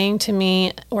you're saying to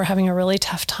me, we're having a really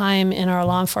tough time in our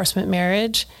law enforcement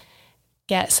marriage,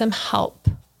 get some help,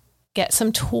 get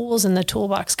some tools in the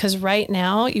toolbox. Because right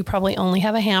now you probably only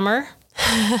have a hammer.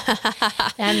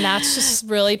 And that's just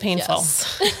really painful.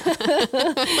 Yes.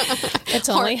 It's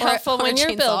only helpful when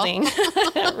you're building.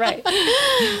 Right.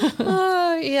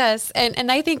 Yes. And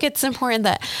I think it's important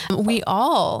that we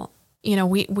all,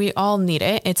 we all need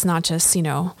it. It's not just,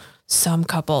 some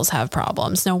couples have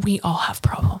problems. No, we all have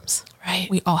problems, right?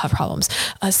 We all have problems.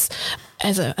 Us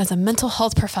as a mental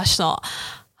health professional,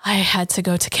 I had to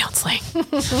go to counseling.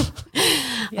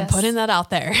 Yes. I'm putting that out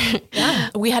there. Yeah.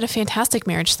 We had a fantastic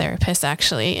marriage therapist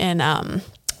actually. And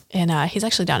he's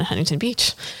actually down in Huntington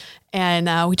Beach,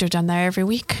 and we drove down there every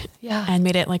week. Yeah. And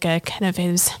made it like a kind of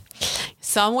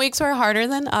some weeks were harder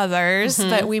than others,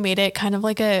 but we made it kind of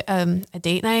like a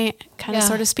date night kind of,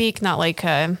 so to speak, not like,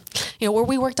 where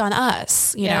we worked on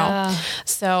us, you know?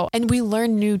 So, and we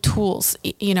learned new tools,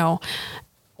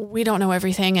 we don't know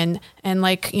everything. And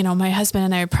like, my husband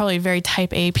and I are probably very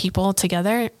type A people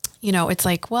together. It's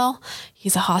like, well,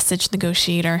 he's a hostage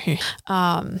negotiator.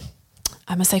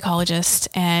 I'm a psychologist,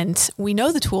 and we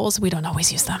know the tools. We don't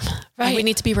always use them. Right. And we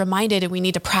need to be reminded, and we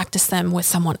need to practice them with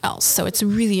someone else. So it's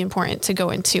really important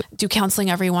to do counseling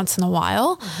every once in a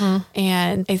while.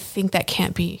 And I think that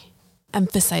can't be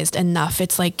emphasized enough.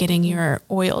 It's like getting your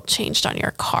oil changed on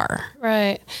your car.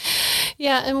 Right.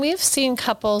 Yeah. And we've seen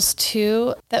couples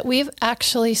too that we've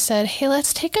actually said, hey,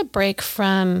 let's take a break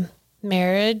from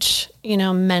marriage,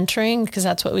 mentoring, because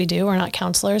that's what we do. We're not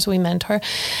counselors, we mentor.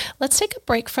 Let's take a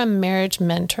break from marriage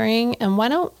mentoring. And why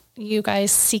don't you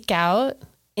guys seek out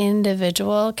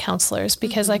individual counselors?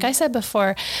 Because like I said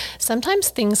before, sometimes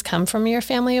things come from your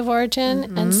family of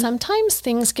origin and sometimes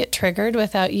things get triggered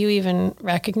without you even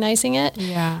recognizing it.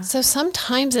 Yeah. So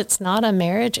sometimes it's not a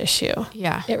marriage issue.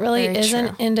 Yeah. It really is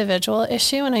an individual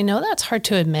issue. And I know that's hard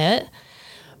to admit,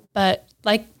 but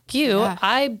like you,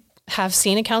 I have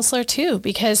seen a counselor too,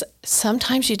 because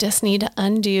sometimes you just need to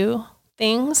undo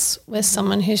things with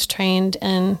someone who's trained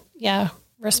and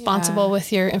responsible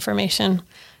with your information.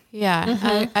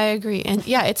 Yeah, I agree. And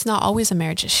it's not always a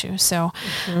marriage issue. So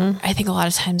I think a lot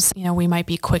of times, we might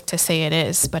be quick to say it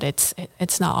is, but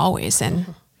it's not always.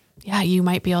 And you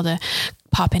might be able to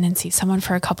pop in and see someone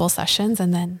for a couple sessions,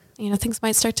 and then, things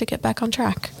might start to get back on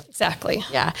track. Exactly.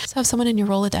 Yeah. So have someone in your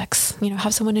Rolodex,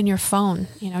 have someone in your phone,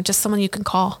 just someone you can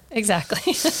call.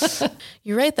 Exactly.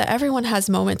 You're right that everyone has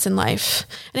moments in life.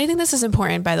 And I think this is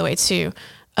important, by the way, too.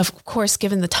 Of course,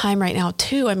 given the time right now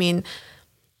too, I mean,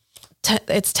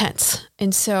 it's tense.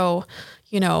 And so,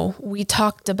 we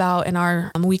talked about in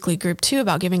our weekly group too,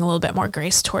 about giving a little bit more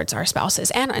grace towards our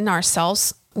spouses and in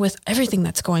ourselves with everything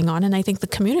that's going on. And I think the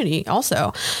community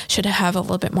also should have a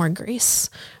little bit more grace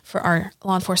for our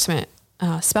law enforcement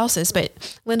spouses.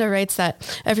 But Linda writes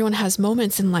that everyone has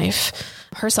moments in life,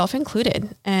 herself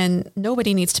included, and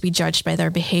nobody needs to be judged by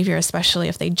their behavior, especially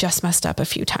if they just messed up a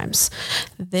few times.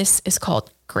 This is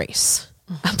called grace.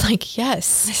 I'm like,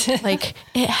 yes, like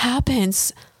it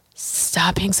happens.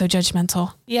 Stop being so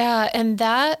judgmental. Yeah. And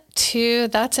that too,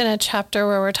 that's in a chapter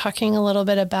where we're talking a little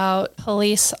bit about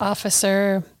police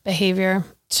officer behavior.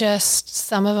 Just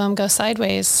some of them go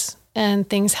sideways and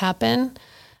things happen.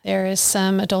 There is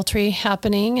some adultery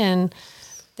happening and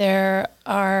there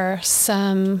are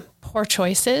some poor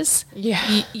choices.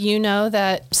 Yeah. You know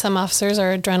that some officers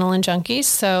are adrenaline junkies,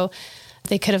 so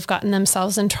they could have gotten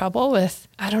themselves in trouble with,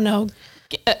 I don't know,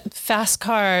 fast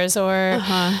cars or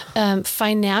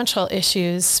financial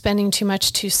issues, spending too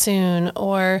much too soon,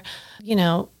 or,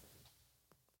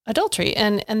 adultery.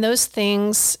 And those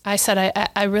things, I said,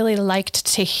 I really liked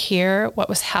to hear what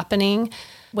was happening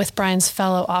with Brian's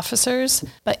fellow officers,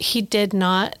 but he did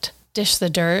not dish the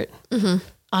dirt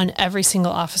on every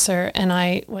single officer. And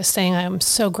I was saying, I'm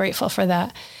so grateful for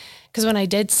that. Because when I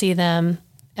did see them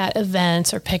at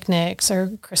events or picnics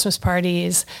or Christmas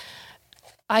parties,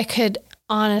 I could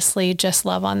honestly just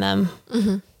love on them.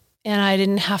 And I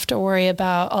didn't have to worry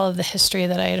about all of the history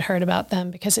that I had heard about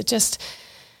them, because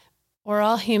we're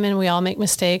all human. We all make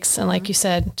mistakes. And like you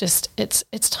said, just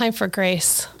it's time for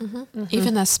grace.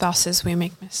 Even as spouses, we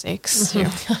make mistakes too.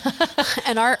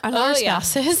 and our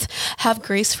spouses have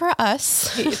grace for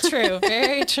us. True.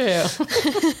 Very true.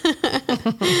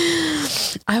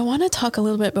 I want to talk a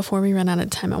little bit before we run out of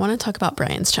time. I want to talk about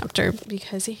Brian's chapter,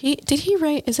 because did he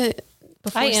write, is it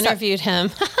before I interviewed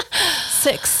him.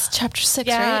 chapter 6,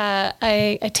 yeah,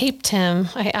 right? I taped him.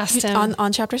 I asked him.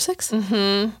 On chapter 6?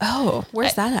 Mm-hmm. Oh,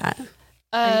 where's that at?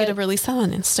 Are you going to release that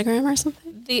on Instagram or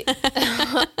something?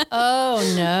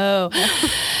 Oh, no.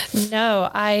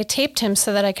 No, I taped him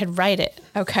so that I could write it.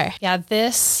 Okay. Yeah,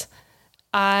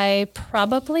 I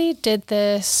probably did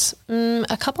this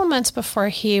a couple months before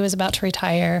he was about to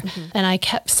retire. And I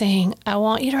kept saying, I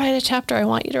want you to write a chapter. I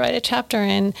want you to write a chapter.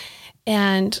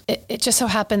 And it just so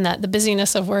happened that the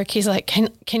busyness of work, he's like,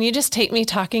 can you just take me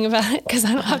talking about it? Because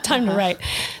I don't have time to write.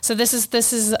 So this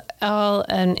is all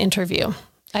an interview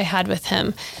I had with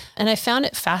him. And I found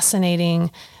it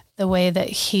fascinating the way that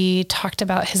he talked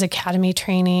about his academy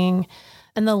training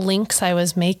and the links I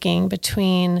was making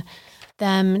between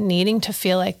them needing to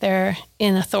feel like they're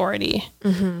in authority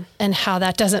and how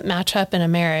that doesn't match up in a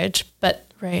marriage, but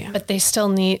they still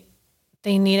need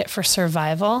it for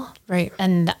survival. Right.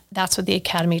 And that's what the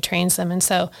academy trains them. And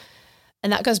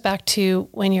that goes back to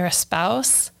when you're a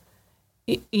spouse,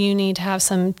 you need to have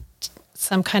some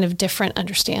kind of different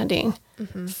understanding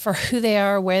for who they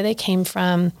are, where they came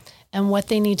from, and what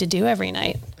they need to do every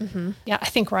night. Yeah. I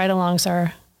think ride-alongs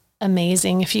are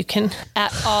amazing if you can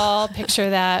at all picture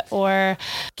that or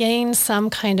gain some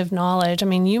kind of knowledge. I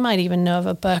mean, you might even know of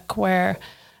a book where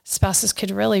spouses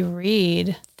could really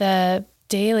read the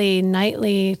daily,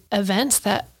 nightly events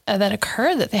that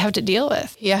occur that they have to deal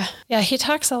with. Yeah. Yeah. He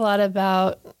talks a lot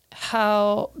about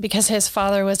how, because his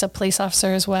father was a police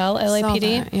officer as well,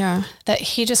 LAPD, that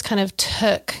he just kind of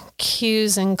took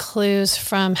cues and clues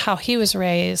from how he was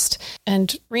raised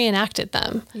and reenacted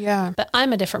them. Yeah. But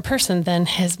I'm a different person than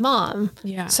his mom.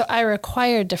 Yeah. So I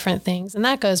required different things. And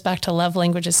that goes back to love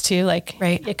languages too. Like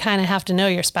you kind of have to know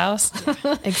your spouse.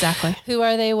 Exactly. Who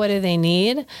are they? What do they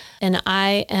need? And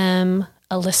I am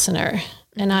a listener.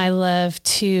 And I love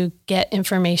to get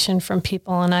information from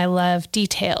people, and I love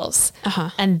details.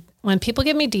 And when people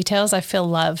give me details, I feel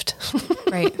loved.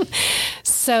 Right.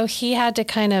 So he had to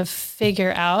kind of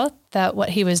figure out that what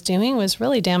he was doing was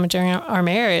really damaging our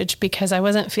marriage because I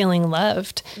wasn't feeling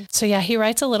loved. So yeah, he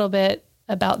writes a little bit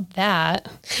about that.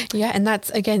 Yeah. And that's,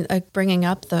 again, bringing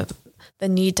up the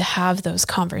need to have those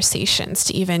conversations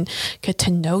to even get to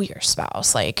know your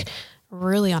spouse, like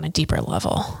really on a deeper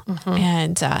level.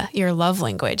 And your love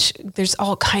language. There's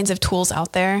all kinds of tools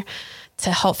out there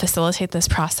to help facilitate this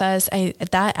process.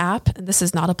 That app, this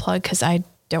is not a plug because I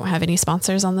don't have any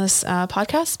sponsors on this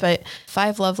podcast, but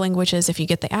 5 Love Languages, if you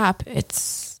get the app, I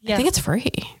think it's free.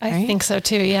 Right? I think so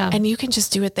too. Yeah. And you can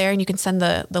just do it there, and you can send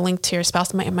the link to your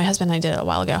spouse. My husband and I did it a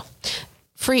while ago.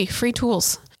 Free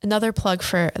tools. Another plug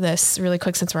for this really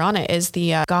quick, since we're on it, is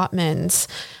the Gottmans.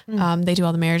 They do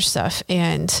all the marriage stuff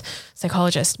and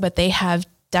psychologists, but they have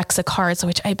decks of cards,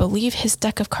 which I believe his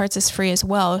deck of cards is free as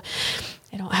well.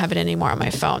 I don't have it anymore on my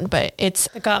phone, but it's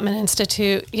the Gottman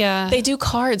Institute. Yeah. They do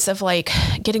cards of like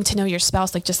getting to know your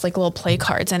spouse, like just like little play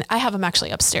cards. And I have them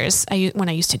actually upstairs. When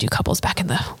I used to do couples back in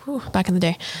the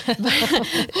day,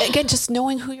 but again, just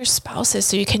knowing who your spouse is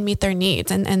so you can meet their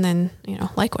needs. And then,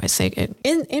 likewise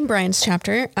in Brian's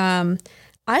chapter,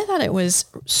 I thought it was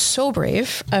so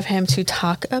brave of him to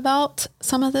talk about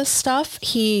some of this stuff.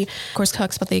 He of course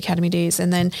talks about the Academy days,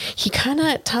 and then he kind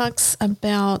of talks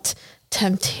about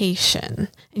temptation.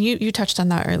 And you touched on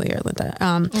that earlier, Linda.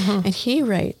 And he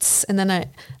writes, and then I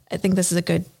think this is a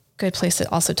good place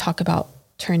to also talk about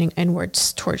turning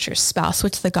inwards towards your spouse,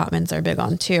 which the Gottmans are big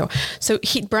on too. So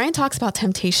Brian talks about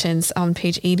temptations on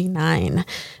page 89.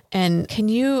 And can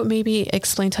you maybe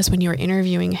explain to us, when you were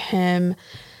interviewing him,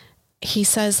 he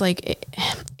says like,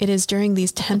 it is during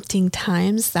these tempting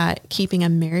times that keeping a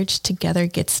marriage together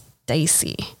gets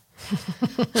dicey.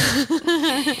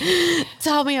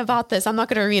 Tell me about this. I'm not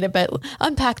going to read it, but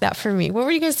unpack that for me. What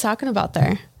were you guys talking about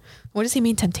there? What does he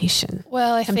mean, temptation?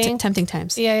 Well, I think tempting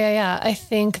times. Yeah. I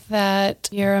think that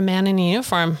you're a man in a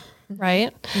uniform,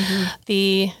 right?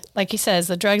 Mm-hmm. Like he says,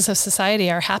 the drugs of society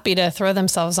are happy to throw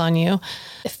themselves on you.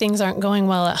 If things aren't going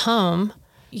well at home,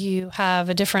 you have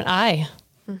a different eye.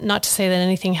 Mm-hmm. Not to say that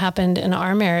anything happened in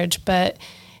our marriage, but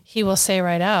he will say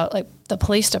right out, like, the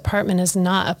police department is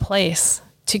not a place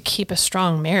to keep a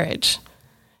strong marriage.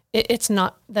 It's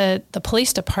not, the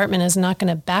police department is not going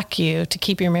to back you to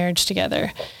keep your marriage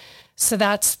together. So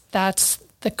that's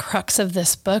the crux of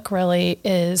this book, really,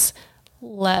 is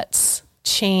let's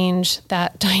change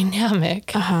that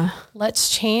dynamic.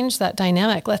 Let's change that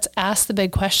dynamic. Let's ask the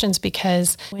big questions,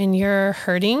 because when you're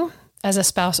hurting as a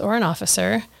spouse or an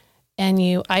officer and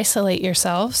you isolate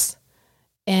yourselves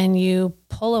and you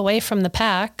pull away from the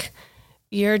pack,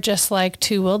 you're just like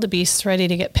two wildebeests ready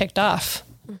to get picked off.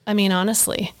 I mean,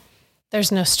 honestly, there's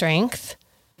no strength.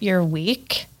 You're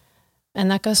weak.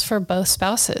 And that goes for both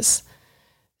spouses.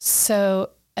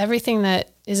 So everything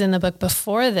that is in the book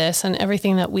before this and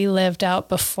everything that we lived out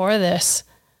before this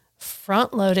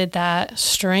front-loaded that,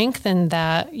 strengthened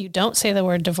that. You don't say the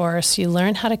word divorce. You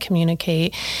learn how to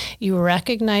communicate. You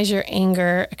recognize your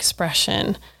anger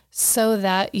expression so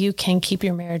that you can keep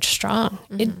your marriage strong.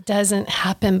 Mm-hmm. It doesn't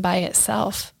happen by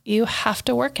itself. You have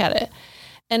to work at it.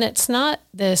 And it's not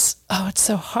this, it's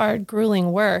so hard,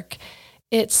 grueling work.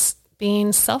 It's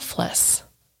being selfless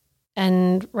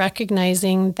and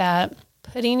recognizing that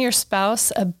putting your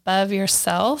spouse above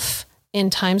yourself in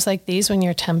times like these when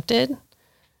you're tempted,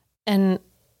 and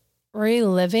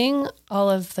reliving all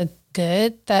of the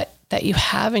good that you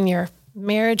have in your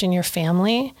marriage and your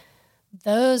family,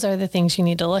 those are the things you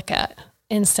need to look at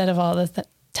instead of all the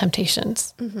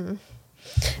temptations. Mm-hmm.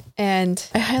 And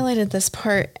I highlighted this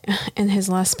part in his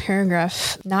last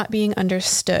paragraph. Not being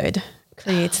understood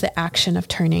creates the action of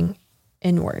turning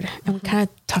inward. And we kind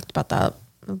of talked about that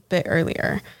a bit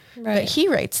earlier. Right. But he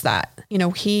writes that,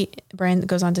 Brian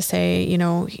goes on to say,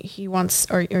 he wants,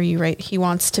 or you write, he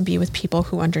wants to be with people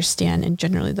who understand. And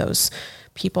generally those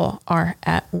people are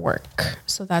at work.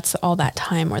 So that's all that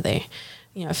time where they,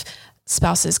 if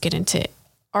spouses get into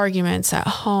arguments at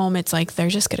home, it's like, they're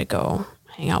just going to go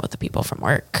hang out with the people from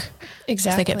work.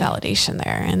 Exactly. They get validation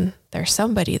there, and there's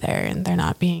somebody there, and they're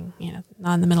not being,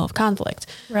 not in the middle of conflict.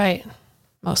 Right.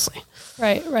 Mostly.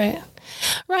 Right.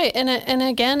 And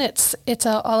again, it's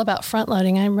all about front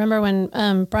loading. I remember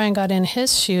when Brian got in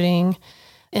his shooting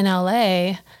in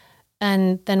LA,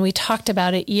 and then we talked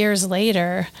about it years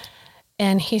later,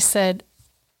 and I said,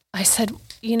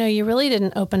 you really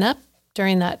didn't open up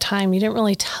during that time. You didn't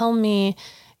really tell me,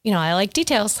 I like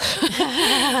details.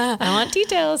 I want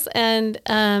details. And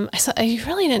I said, you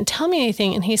really didn't tell me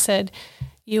anything. And he said,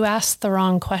 you asked the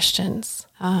wrong questions.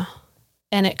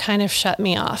 And it kind of shut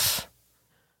me off.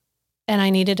 And I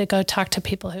needed to go talk to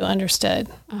people who understood.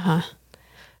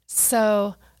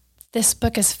 So this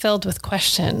book is filled with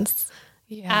questions.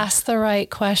 Yeah. Ask the right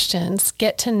questions.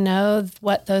 Get to know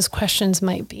what those questions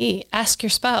might be. Ask your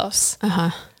spouse.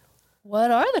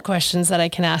 What are the questions that I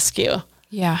can ask you?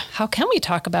 Yeah. How can we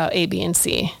talk about A, B, and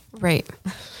C? Right.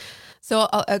 So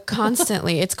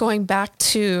constantly, it's going back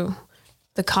to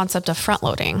the concept of front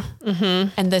loading. Mm-hmm.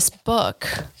 And this book,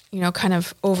 kind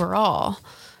of overall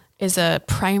is a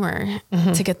primer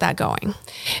to get that going.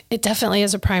 It definitely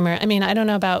is a primer. I mean, I don't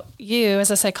know about you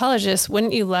as a psychologist.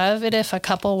 Wouldn't you love it if a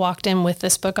couple walked in with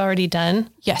this book already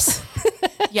done? Yes.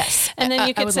 Yes. And then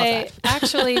you could say,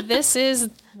 actually, this is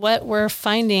what we're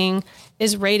finding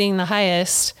is rating the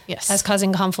highest as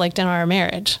causing conflict in our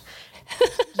marriage.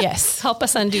 Yes. Help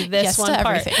us undo this one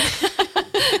part.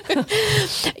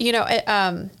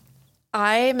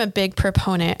 I'm a big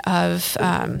proponent of,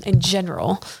 in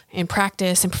general, in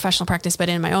practice and professional practice, but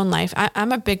in my own life,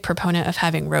 I'm a big proponent of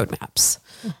having roadmaps.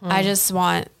 I just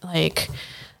want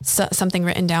something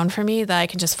written down for me that I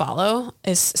can just follow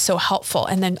is so helpful.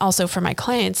 And then also for my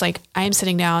clients, I am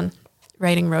sitting down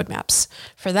writing roadmaps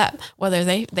for them, whether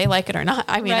they like it or not.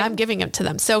 I mean, I'm giving it to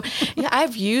them. So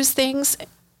I've used things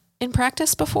in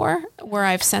practice before where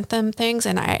I've sent them things.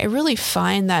 And I really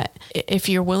find that if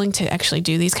you're willing to actually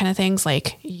do these kind of things,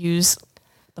 like use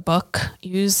the book,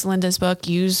 use Linda's book,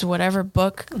 use whatever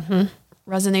book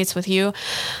resonates with you,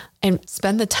 and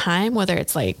spend the time, whether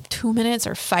it's 2 minutes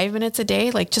or 5 minutes a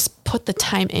day, just put the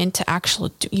time into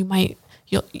actual,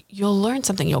 you'll learn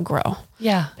something, you'll grow.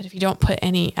 Yeah. But if you don't put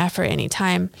any effort, any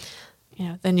time,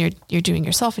 then you're doing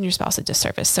yourself and your spouse a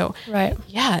disservice. So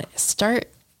start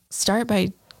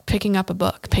by picking up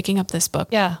this book.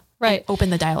 Yeah. Right.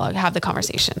 Open the dialogue, have the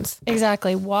conversations.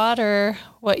 Exactly. Water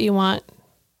what you want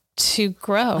to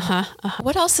grow.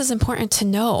 What else is important to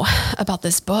know about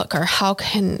this book, or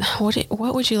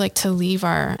what would you like to leave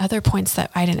our other points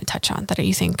that I didn't touch on that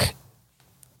you think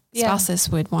spouses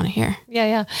would want to hear?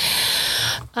 Yeah.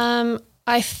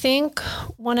 I think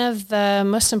one of the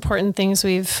most important things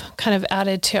we've kind of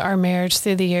added to our marriage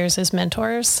through the years is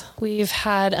mentors. We've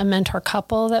had a mentor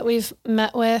couple that we've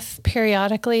met with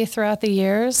periodically throughout the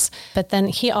years, but then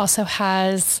he also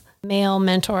has male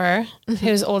mentor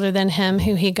who's older than him,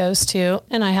 who he goes to,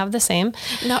 and I have the same.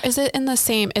 Now,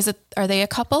 are they a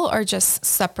couple or just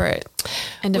separate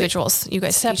individuals? You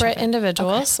guys separate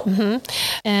individuals. Okay.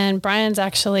 And Brian's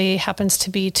actually happens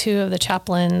to be two of the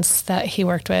chaplains that he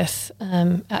worked with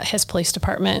at his police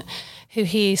department, who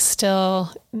he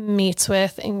still meets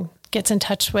with and gets in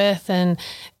touch with and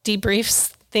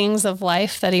debriefs things of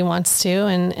life that he wants to.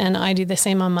 And I do the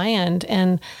same on my end.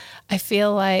 And I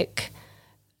feel like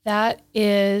that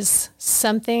is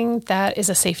something that is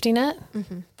a safety net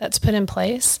that's put in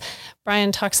place.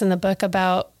 Brian talks in the book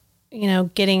about,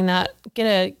 getting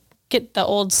get the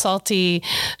old salty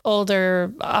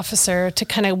older officer to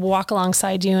kind of walk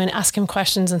alongside you and ask him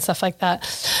questions and stuff like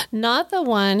that. Not the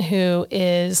one who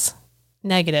is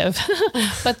negative,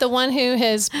 but the one who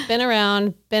has been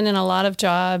around, been in a lot of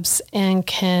jobs, and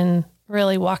can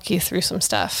really walk you through some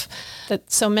stuff.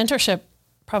 So mentorship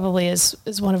probably is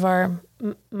one of our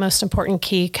most important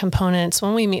key components.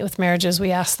 When we meet with marriages,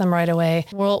 we ask them right away,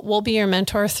 we'll be your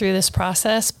mentor through this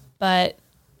process, but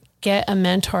get a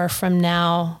mentor from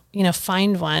now,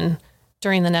 find one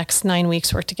during the next 9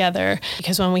 weeks we're together,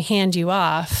 because when we hand you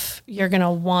off, you're going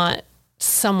to want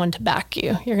someone to back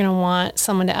you. You're going to want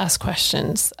someone to ask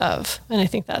questions of, and I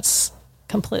think that's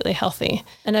completely healthy.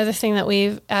 Another thing that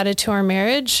we've added to our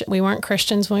marriage, we weren't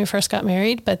Christians when we first got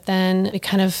married, but then we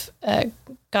kind of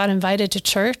got invited to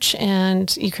church,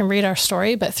 and you can read our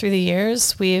story, but through the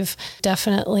years, we've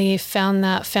definitely found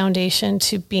that foundation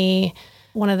to be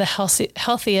one of the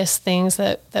healthiest things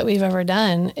that we've ever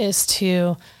done, is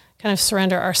to kind of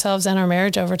surrender ourselves and our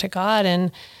marriage over to God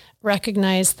and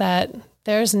recognize that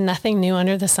there's nothing new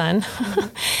under the sun.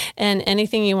 And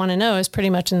anything you want to know is pretty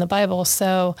much in the Bible.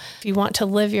 So if you want to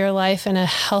live your life in a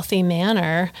healthy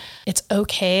manner, it's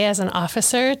okay as an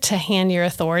officer to hand your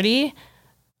authority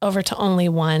over to only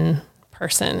one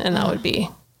person. And that would be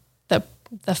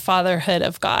the fatherhood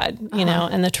of God,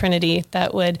 and the Trinity,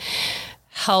 that would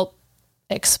help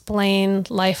explain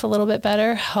life a little bit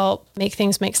better, help make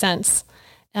things make sense.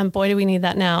 And boy, do we need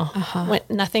that now. When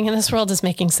nothing in this world is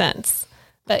making sense.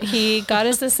 But God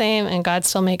is the same, and God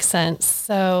still makes sense.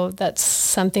 So that's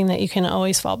something that you can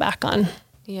always fall back on.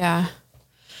 Yeah.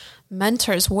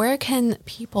 Mentors. Where can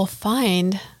people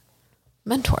find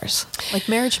mentors, like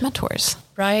marriage mentors?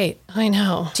 Right. I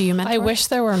know. Do you mentor? I wish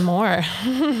there were more.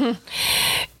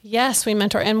 Yes, we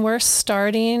mentor, and we're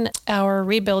starting our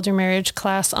Rebuild Your Marriage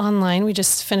class online. We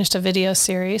just finished a video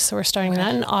series, so we're starting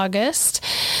that in August.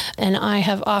 And I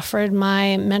have offered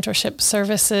my mentorship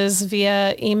services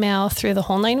via email through the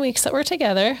whole 9 weeks that we're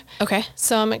together. Okay.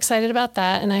 So I'm excited about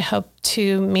that, and I hope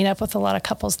to meet up with a lot of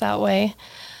couples that way.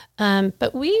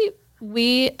 But we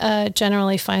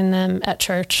generally find them at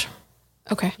church.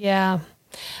 Okay. Yeah,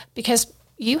 because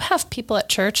you have people at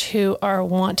church who are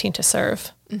wanting to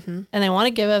serve, and they want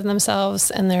to give of themselves,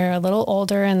 and they're a little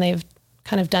older, and they've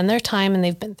kind of done their time, and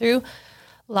they've been through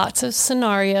lots of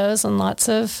scenarios and lots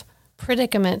of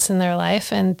predicaments in their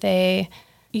life, and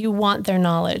you want their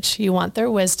knowledge, you want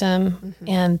their wisdom,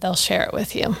 and they'll share it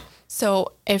with you.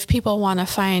 So if people want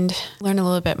to learn a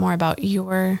little bit more about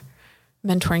your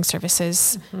mentoring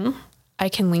services, I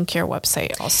can link your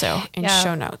website also in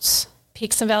show notes.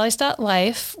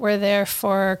 peaksandvalleys.life. We're there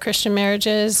for Christian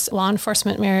marriages, law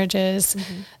enforcement marriages,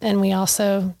 and we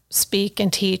also speak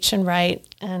and teach and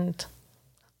write and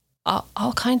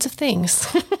all kinds of things.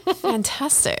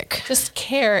 Fantastic. Just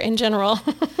care in general.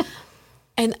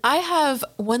 And I have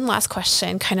one last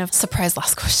question, kind of surprise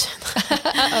last question.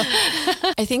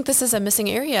 I think this is a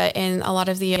missing area in a lot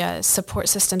of the support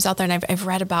systems out there. And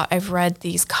I've read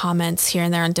these comments here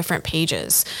and there on different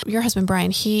pages. Your husband, Brian,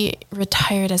 he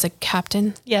retired as a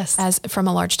captain. Yes. From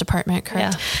a large department,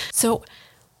 correct? Yeah. So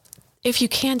if you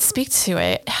can speak to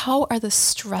it, how are the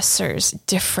stressors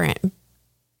different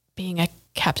being a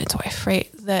captain's wife, right?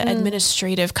 The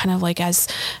administrative kind of like as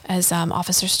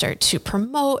officers start to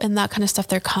promote and that kind of stuff,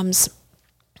 there comes,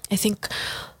 I think,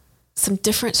 some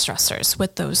different stressors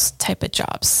with those type of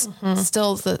jobs.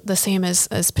 Still the same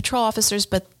as patrol officers,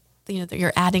 but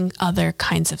you're adding other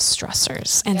kinds of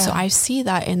stressors. And so I see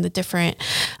that in the different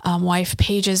wife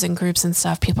pages and groups and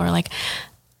stuff. People are like,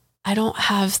 I don't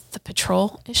have the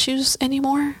patrol issues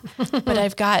anymore, but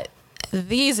I've got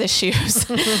these issues.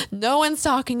 No one's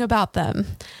talking about them.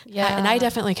 Yeah. And I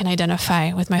definitely can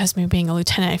identify with my husband being a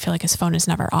lieutenant. I feel like his phone is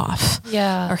never off.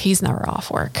 Yeah. Or he's never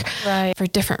off work. Right. For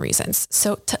different reasons.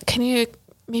 So can you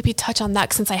maybe touch on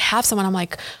that? Since I have someone, I'm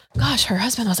like, gosh, her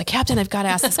husband was a captain. I've got to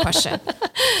ask this question.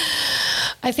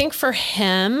 I think for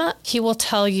him, he will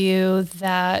tell you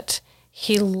that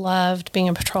he loved being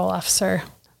a patrol officer.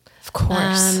 Of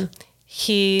course.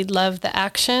 He loved the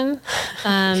action,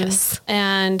 yes.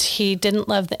 And he didn't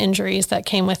love the injuries that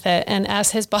came with it. And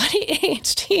as his body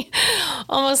aged, he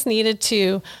almost needed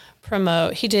to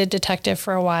promote. He did detective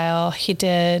for a while. He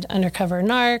did undercover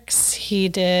narcs. He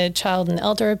did child and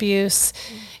elder abuse.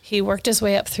 He worked his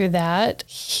way up through that.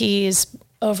 He's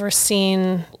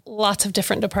overseen lots of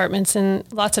different departments and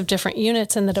lots of different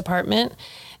units in the department.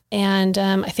 And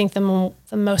I think the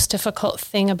most difficult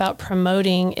thing about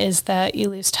promoting is that you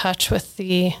lose touch with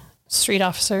the street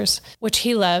officers, which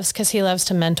he loves because he loves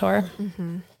to mentor.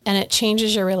 And it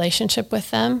changes your relationship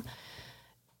with them.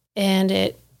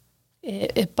 And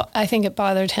I think it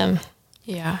bothered him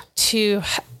to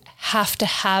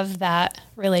have that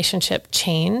relationship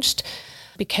changed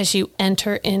because you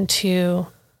enter into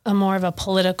a more of a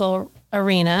political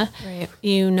arena. Right.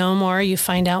 You know more, you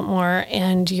find out more,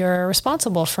 and you're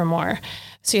responsible for more.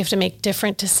 So you have to make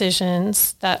different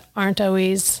decisions that aren't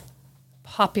always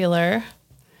popular.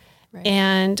 Right.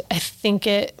 And I think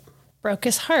it broke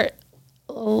his heart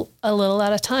a little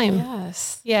at a time.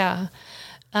 Yes. Yeah.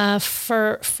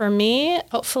 For me,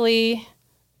 hopefully,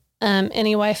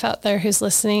 any wife out there who's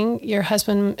listening, your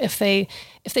husband, if they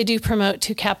do promote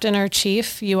to captain or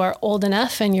chief, you are old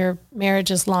enough and your marriage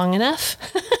is long enough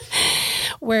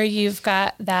where you've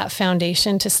got that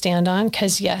foundation to stand on.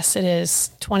 Because yes, it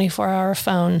is 24-hour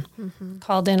phone,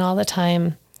 called in all the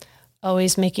time,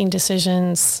 always making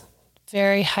decisions,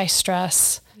 very high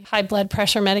stress, high blood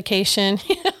pressure medication,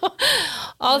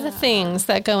 all the things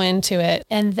that go into it.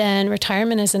 And then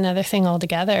retirement is another thing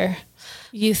altogether.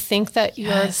 You think that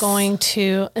you're going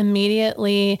to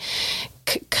immediately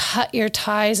cut your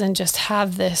ties and just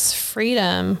have this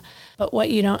freedom. But what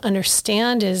you don't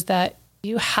understand is that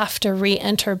you have to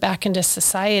re-enter back into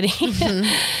society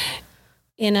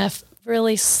in a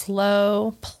really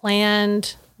slow,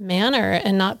 planned manner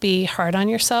and not be hard on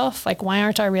yourself. Like, why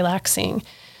aren't I relaxing?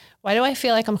 Why do I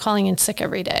feel like I'm calling in sick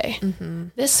every day?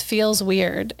 This feels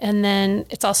weird. And then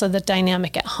it's also the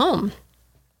dynamic at home,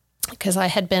 because I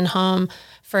had been home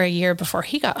for a year before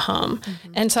he got home.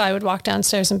 And so I would walk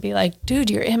downstairs and be like, dude,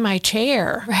 you're in my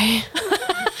chair. Right.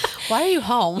 Why are you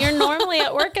home? You're normally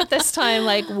at work at this time.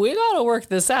 Like, we got to work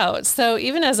this out. So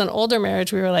even as an older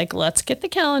marriage, we were like, let's get the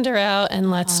calendar out and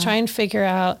let's try and figure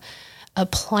out a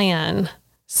plan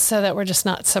so that we're just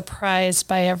not surprised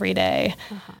by every day.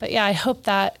 But yeah, I hope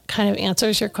that kind of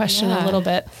answers your question a little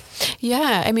bit.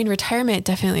 Yeah. I mean, retirement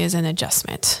definitely is an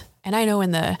adjustment. And I know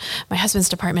in my husband's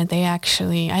department, I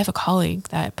have a colleague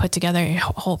that put together a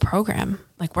whole program,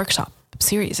 like workshop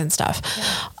series and stuff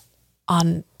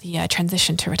on the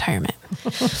transition to retirement.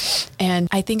 And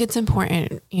I think it's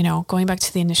important, going back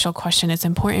to the initial question, it's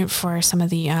important for some of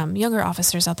the younger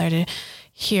officers out there to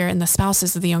hear, and the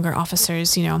spouses of the younger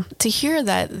officers, you know, to hear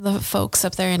that the folks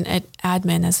up there in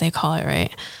admin, as they call it,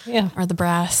 right? Yeah. Or the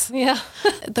brass. Yeah.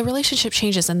 The relationship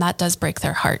changes, and that does break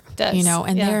their heart, Does. you know,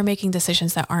 and Yeah. they're making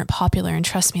decisions that aren't popular. And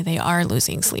trust me, they are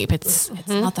losing sleep. It's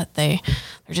not that they're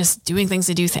just doing things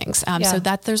to do things. So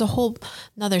that there's a whole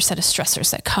another set of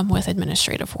stressors that come with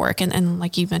administrative work. And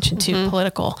like you mentioned too,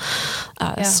 political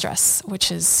stress,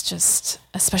 which is just,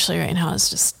 especially right now, is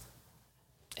just,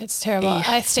 It's terrible.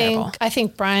 Yeah, it's terrible. I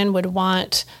think Brian would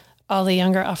want all the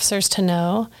younger officers to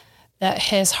know that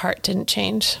his heart didn't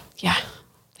change. yeah.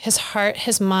 His heart,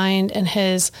 his mind, and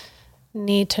his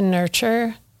need to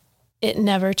nurture, it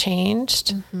never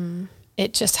changed.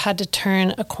 It just had to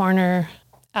turn a corner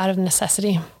out of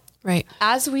necessity. Right.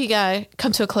 As we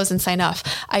come to a close and sign off,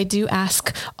 I do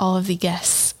ask all of the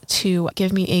guests to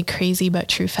give me a crazy but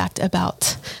true fact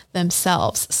about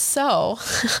themselves. So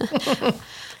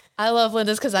I love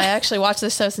Linda's because I actually watched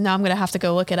this show, so now I'm going to have to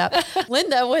go look it up.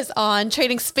 Linda was on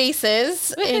Trading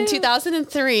Spaces in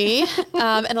 2003,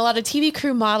 and a lot of TV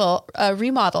crew remodel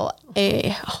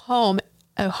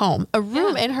a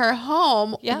room in her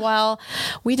home while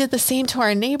we did the same to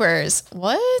our neighbors.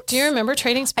 What? Do you remember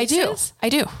Trading Spaces? I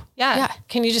do. Yeah.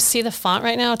 Can you just see the font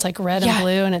right now? It's like red and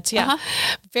blue, and it's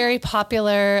very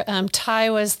popular. Ty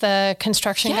was the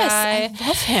construction guy. I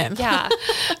love him. Yeah.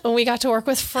 When we got to work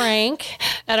with Frank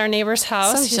at our neighbor's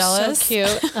house. So He's jealous. so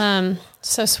cute.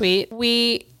 So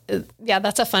sweet.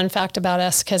 That's a fun fact about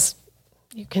us because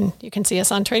you can see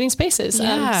us on Trading Spaces.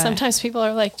 Yeah. Sometimes people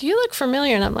are like, "Do you look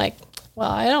familiar?" And I'm like, well,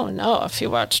 I don't know if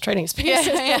you watch Trading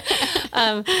Spaces.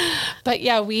 But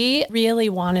yeah, we really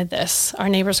wanted this, our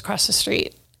neighbors across the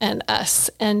street and us.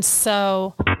 And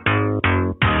so.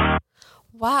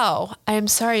 Wow. I am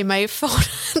sorry. My phone,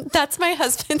 that's my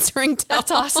husband's ringtone.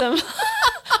 That's awesome.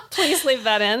 Please leave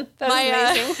that in. That's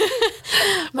amazing.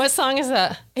 What song is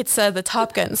that? It's the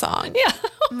Top Gun song. Yeah.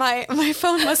 My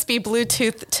phone must be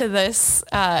Bluetooth to this,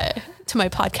 to my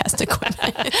podcast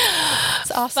equipment.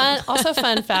 It's awesome.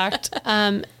 Fun fact.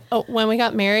 When we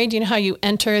got married, you know how you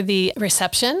enter the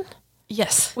reception?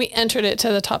 Yes. We entered it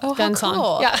to the Top Gun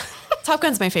song. Yeah. Top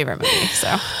Gun's my favorite movie.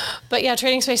 So, but yeah,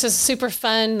 Trading Spaces is super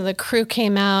fun. The crew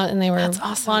came out and they were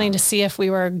wanting to see if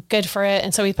we were good for it.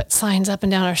 And so we put signs up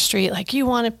and down our street, like, you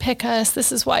want to pick us.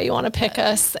 This is why you want to pick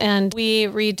us. And we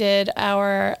redid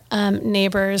our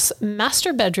neighbor's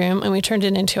master bedroom and we turned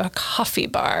it into a coffee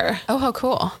bar. oh, how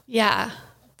cool. Yeah.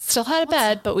 Still had a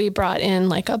bed, but we brought in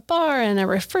like a bar and a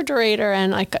refrigerator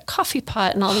and like a coffee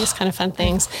pot and all these kind of fun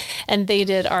things. And they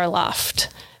did our loft.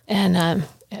 And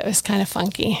it was kind of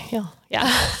funky. Yeah.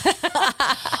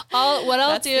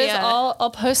 I'll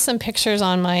post some pictures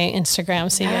on my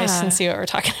Instagram so you guys can see what we're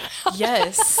talking about.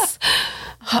 Yes.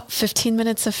 15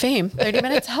 minutes of fame. 30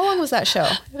 minutes. How long was that show?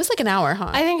 It was like an hour,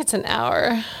 huh? I think it's an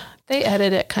hour. They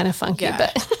edit it kind of funky,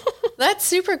 but that's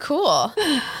super cool.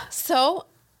 So,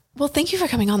 well, thank you for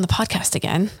coming on the podcast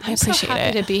again. I appreciate so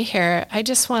happy to be here. I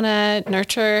just want to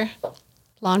nurture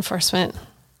law enforcement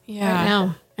right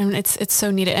now. And it's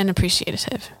so needed and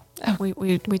appreciative. Oh,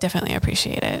 we definitely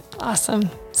appreciate it. Awesome.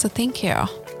 So thank you.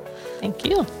 Thank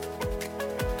you.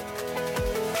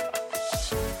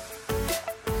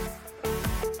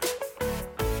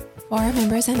 For our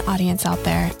members and audience out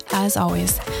there, as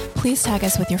always, please tag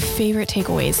us with your favorite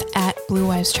takeaways at Blue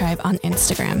Wives Tribe on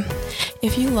Instagram.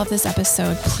 If you love this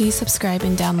episode, please subscribe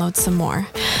and download some more.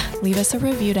 Leave us a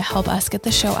review to help us get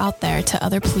the show out there to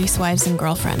other police wives and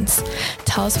girlfriends.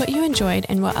 Tell us what you enjoyed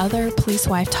and what other police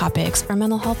wife topics or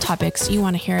mental health topics you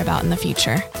want to hear about in the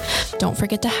future. Don't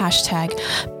forget to hashtag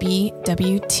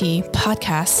BWT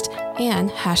podcast and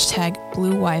hashtag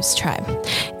Blue Wives Tribe.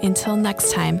 Until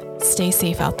next time, stay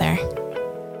safe out there.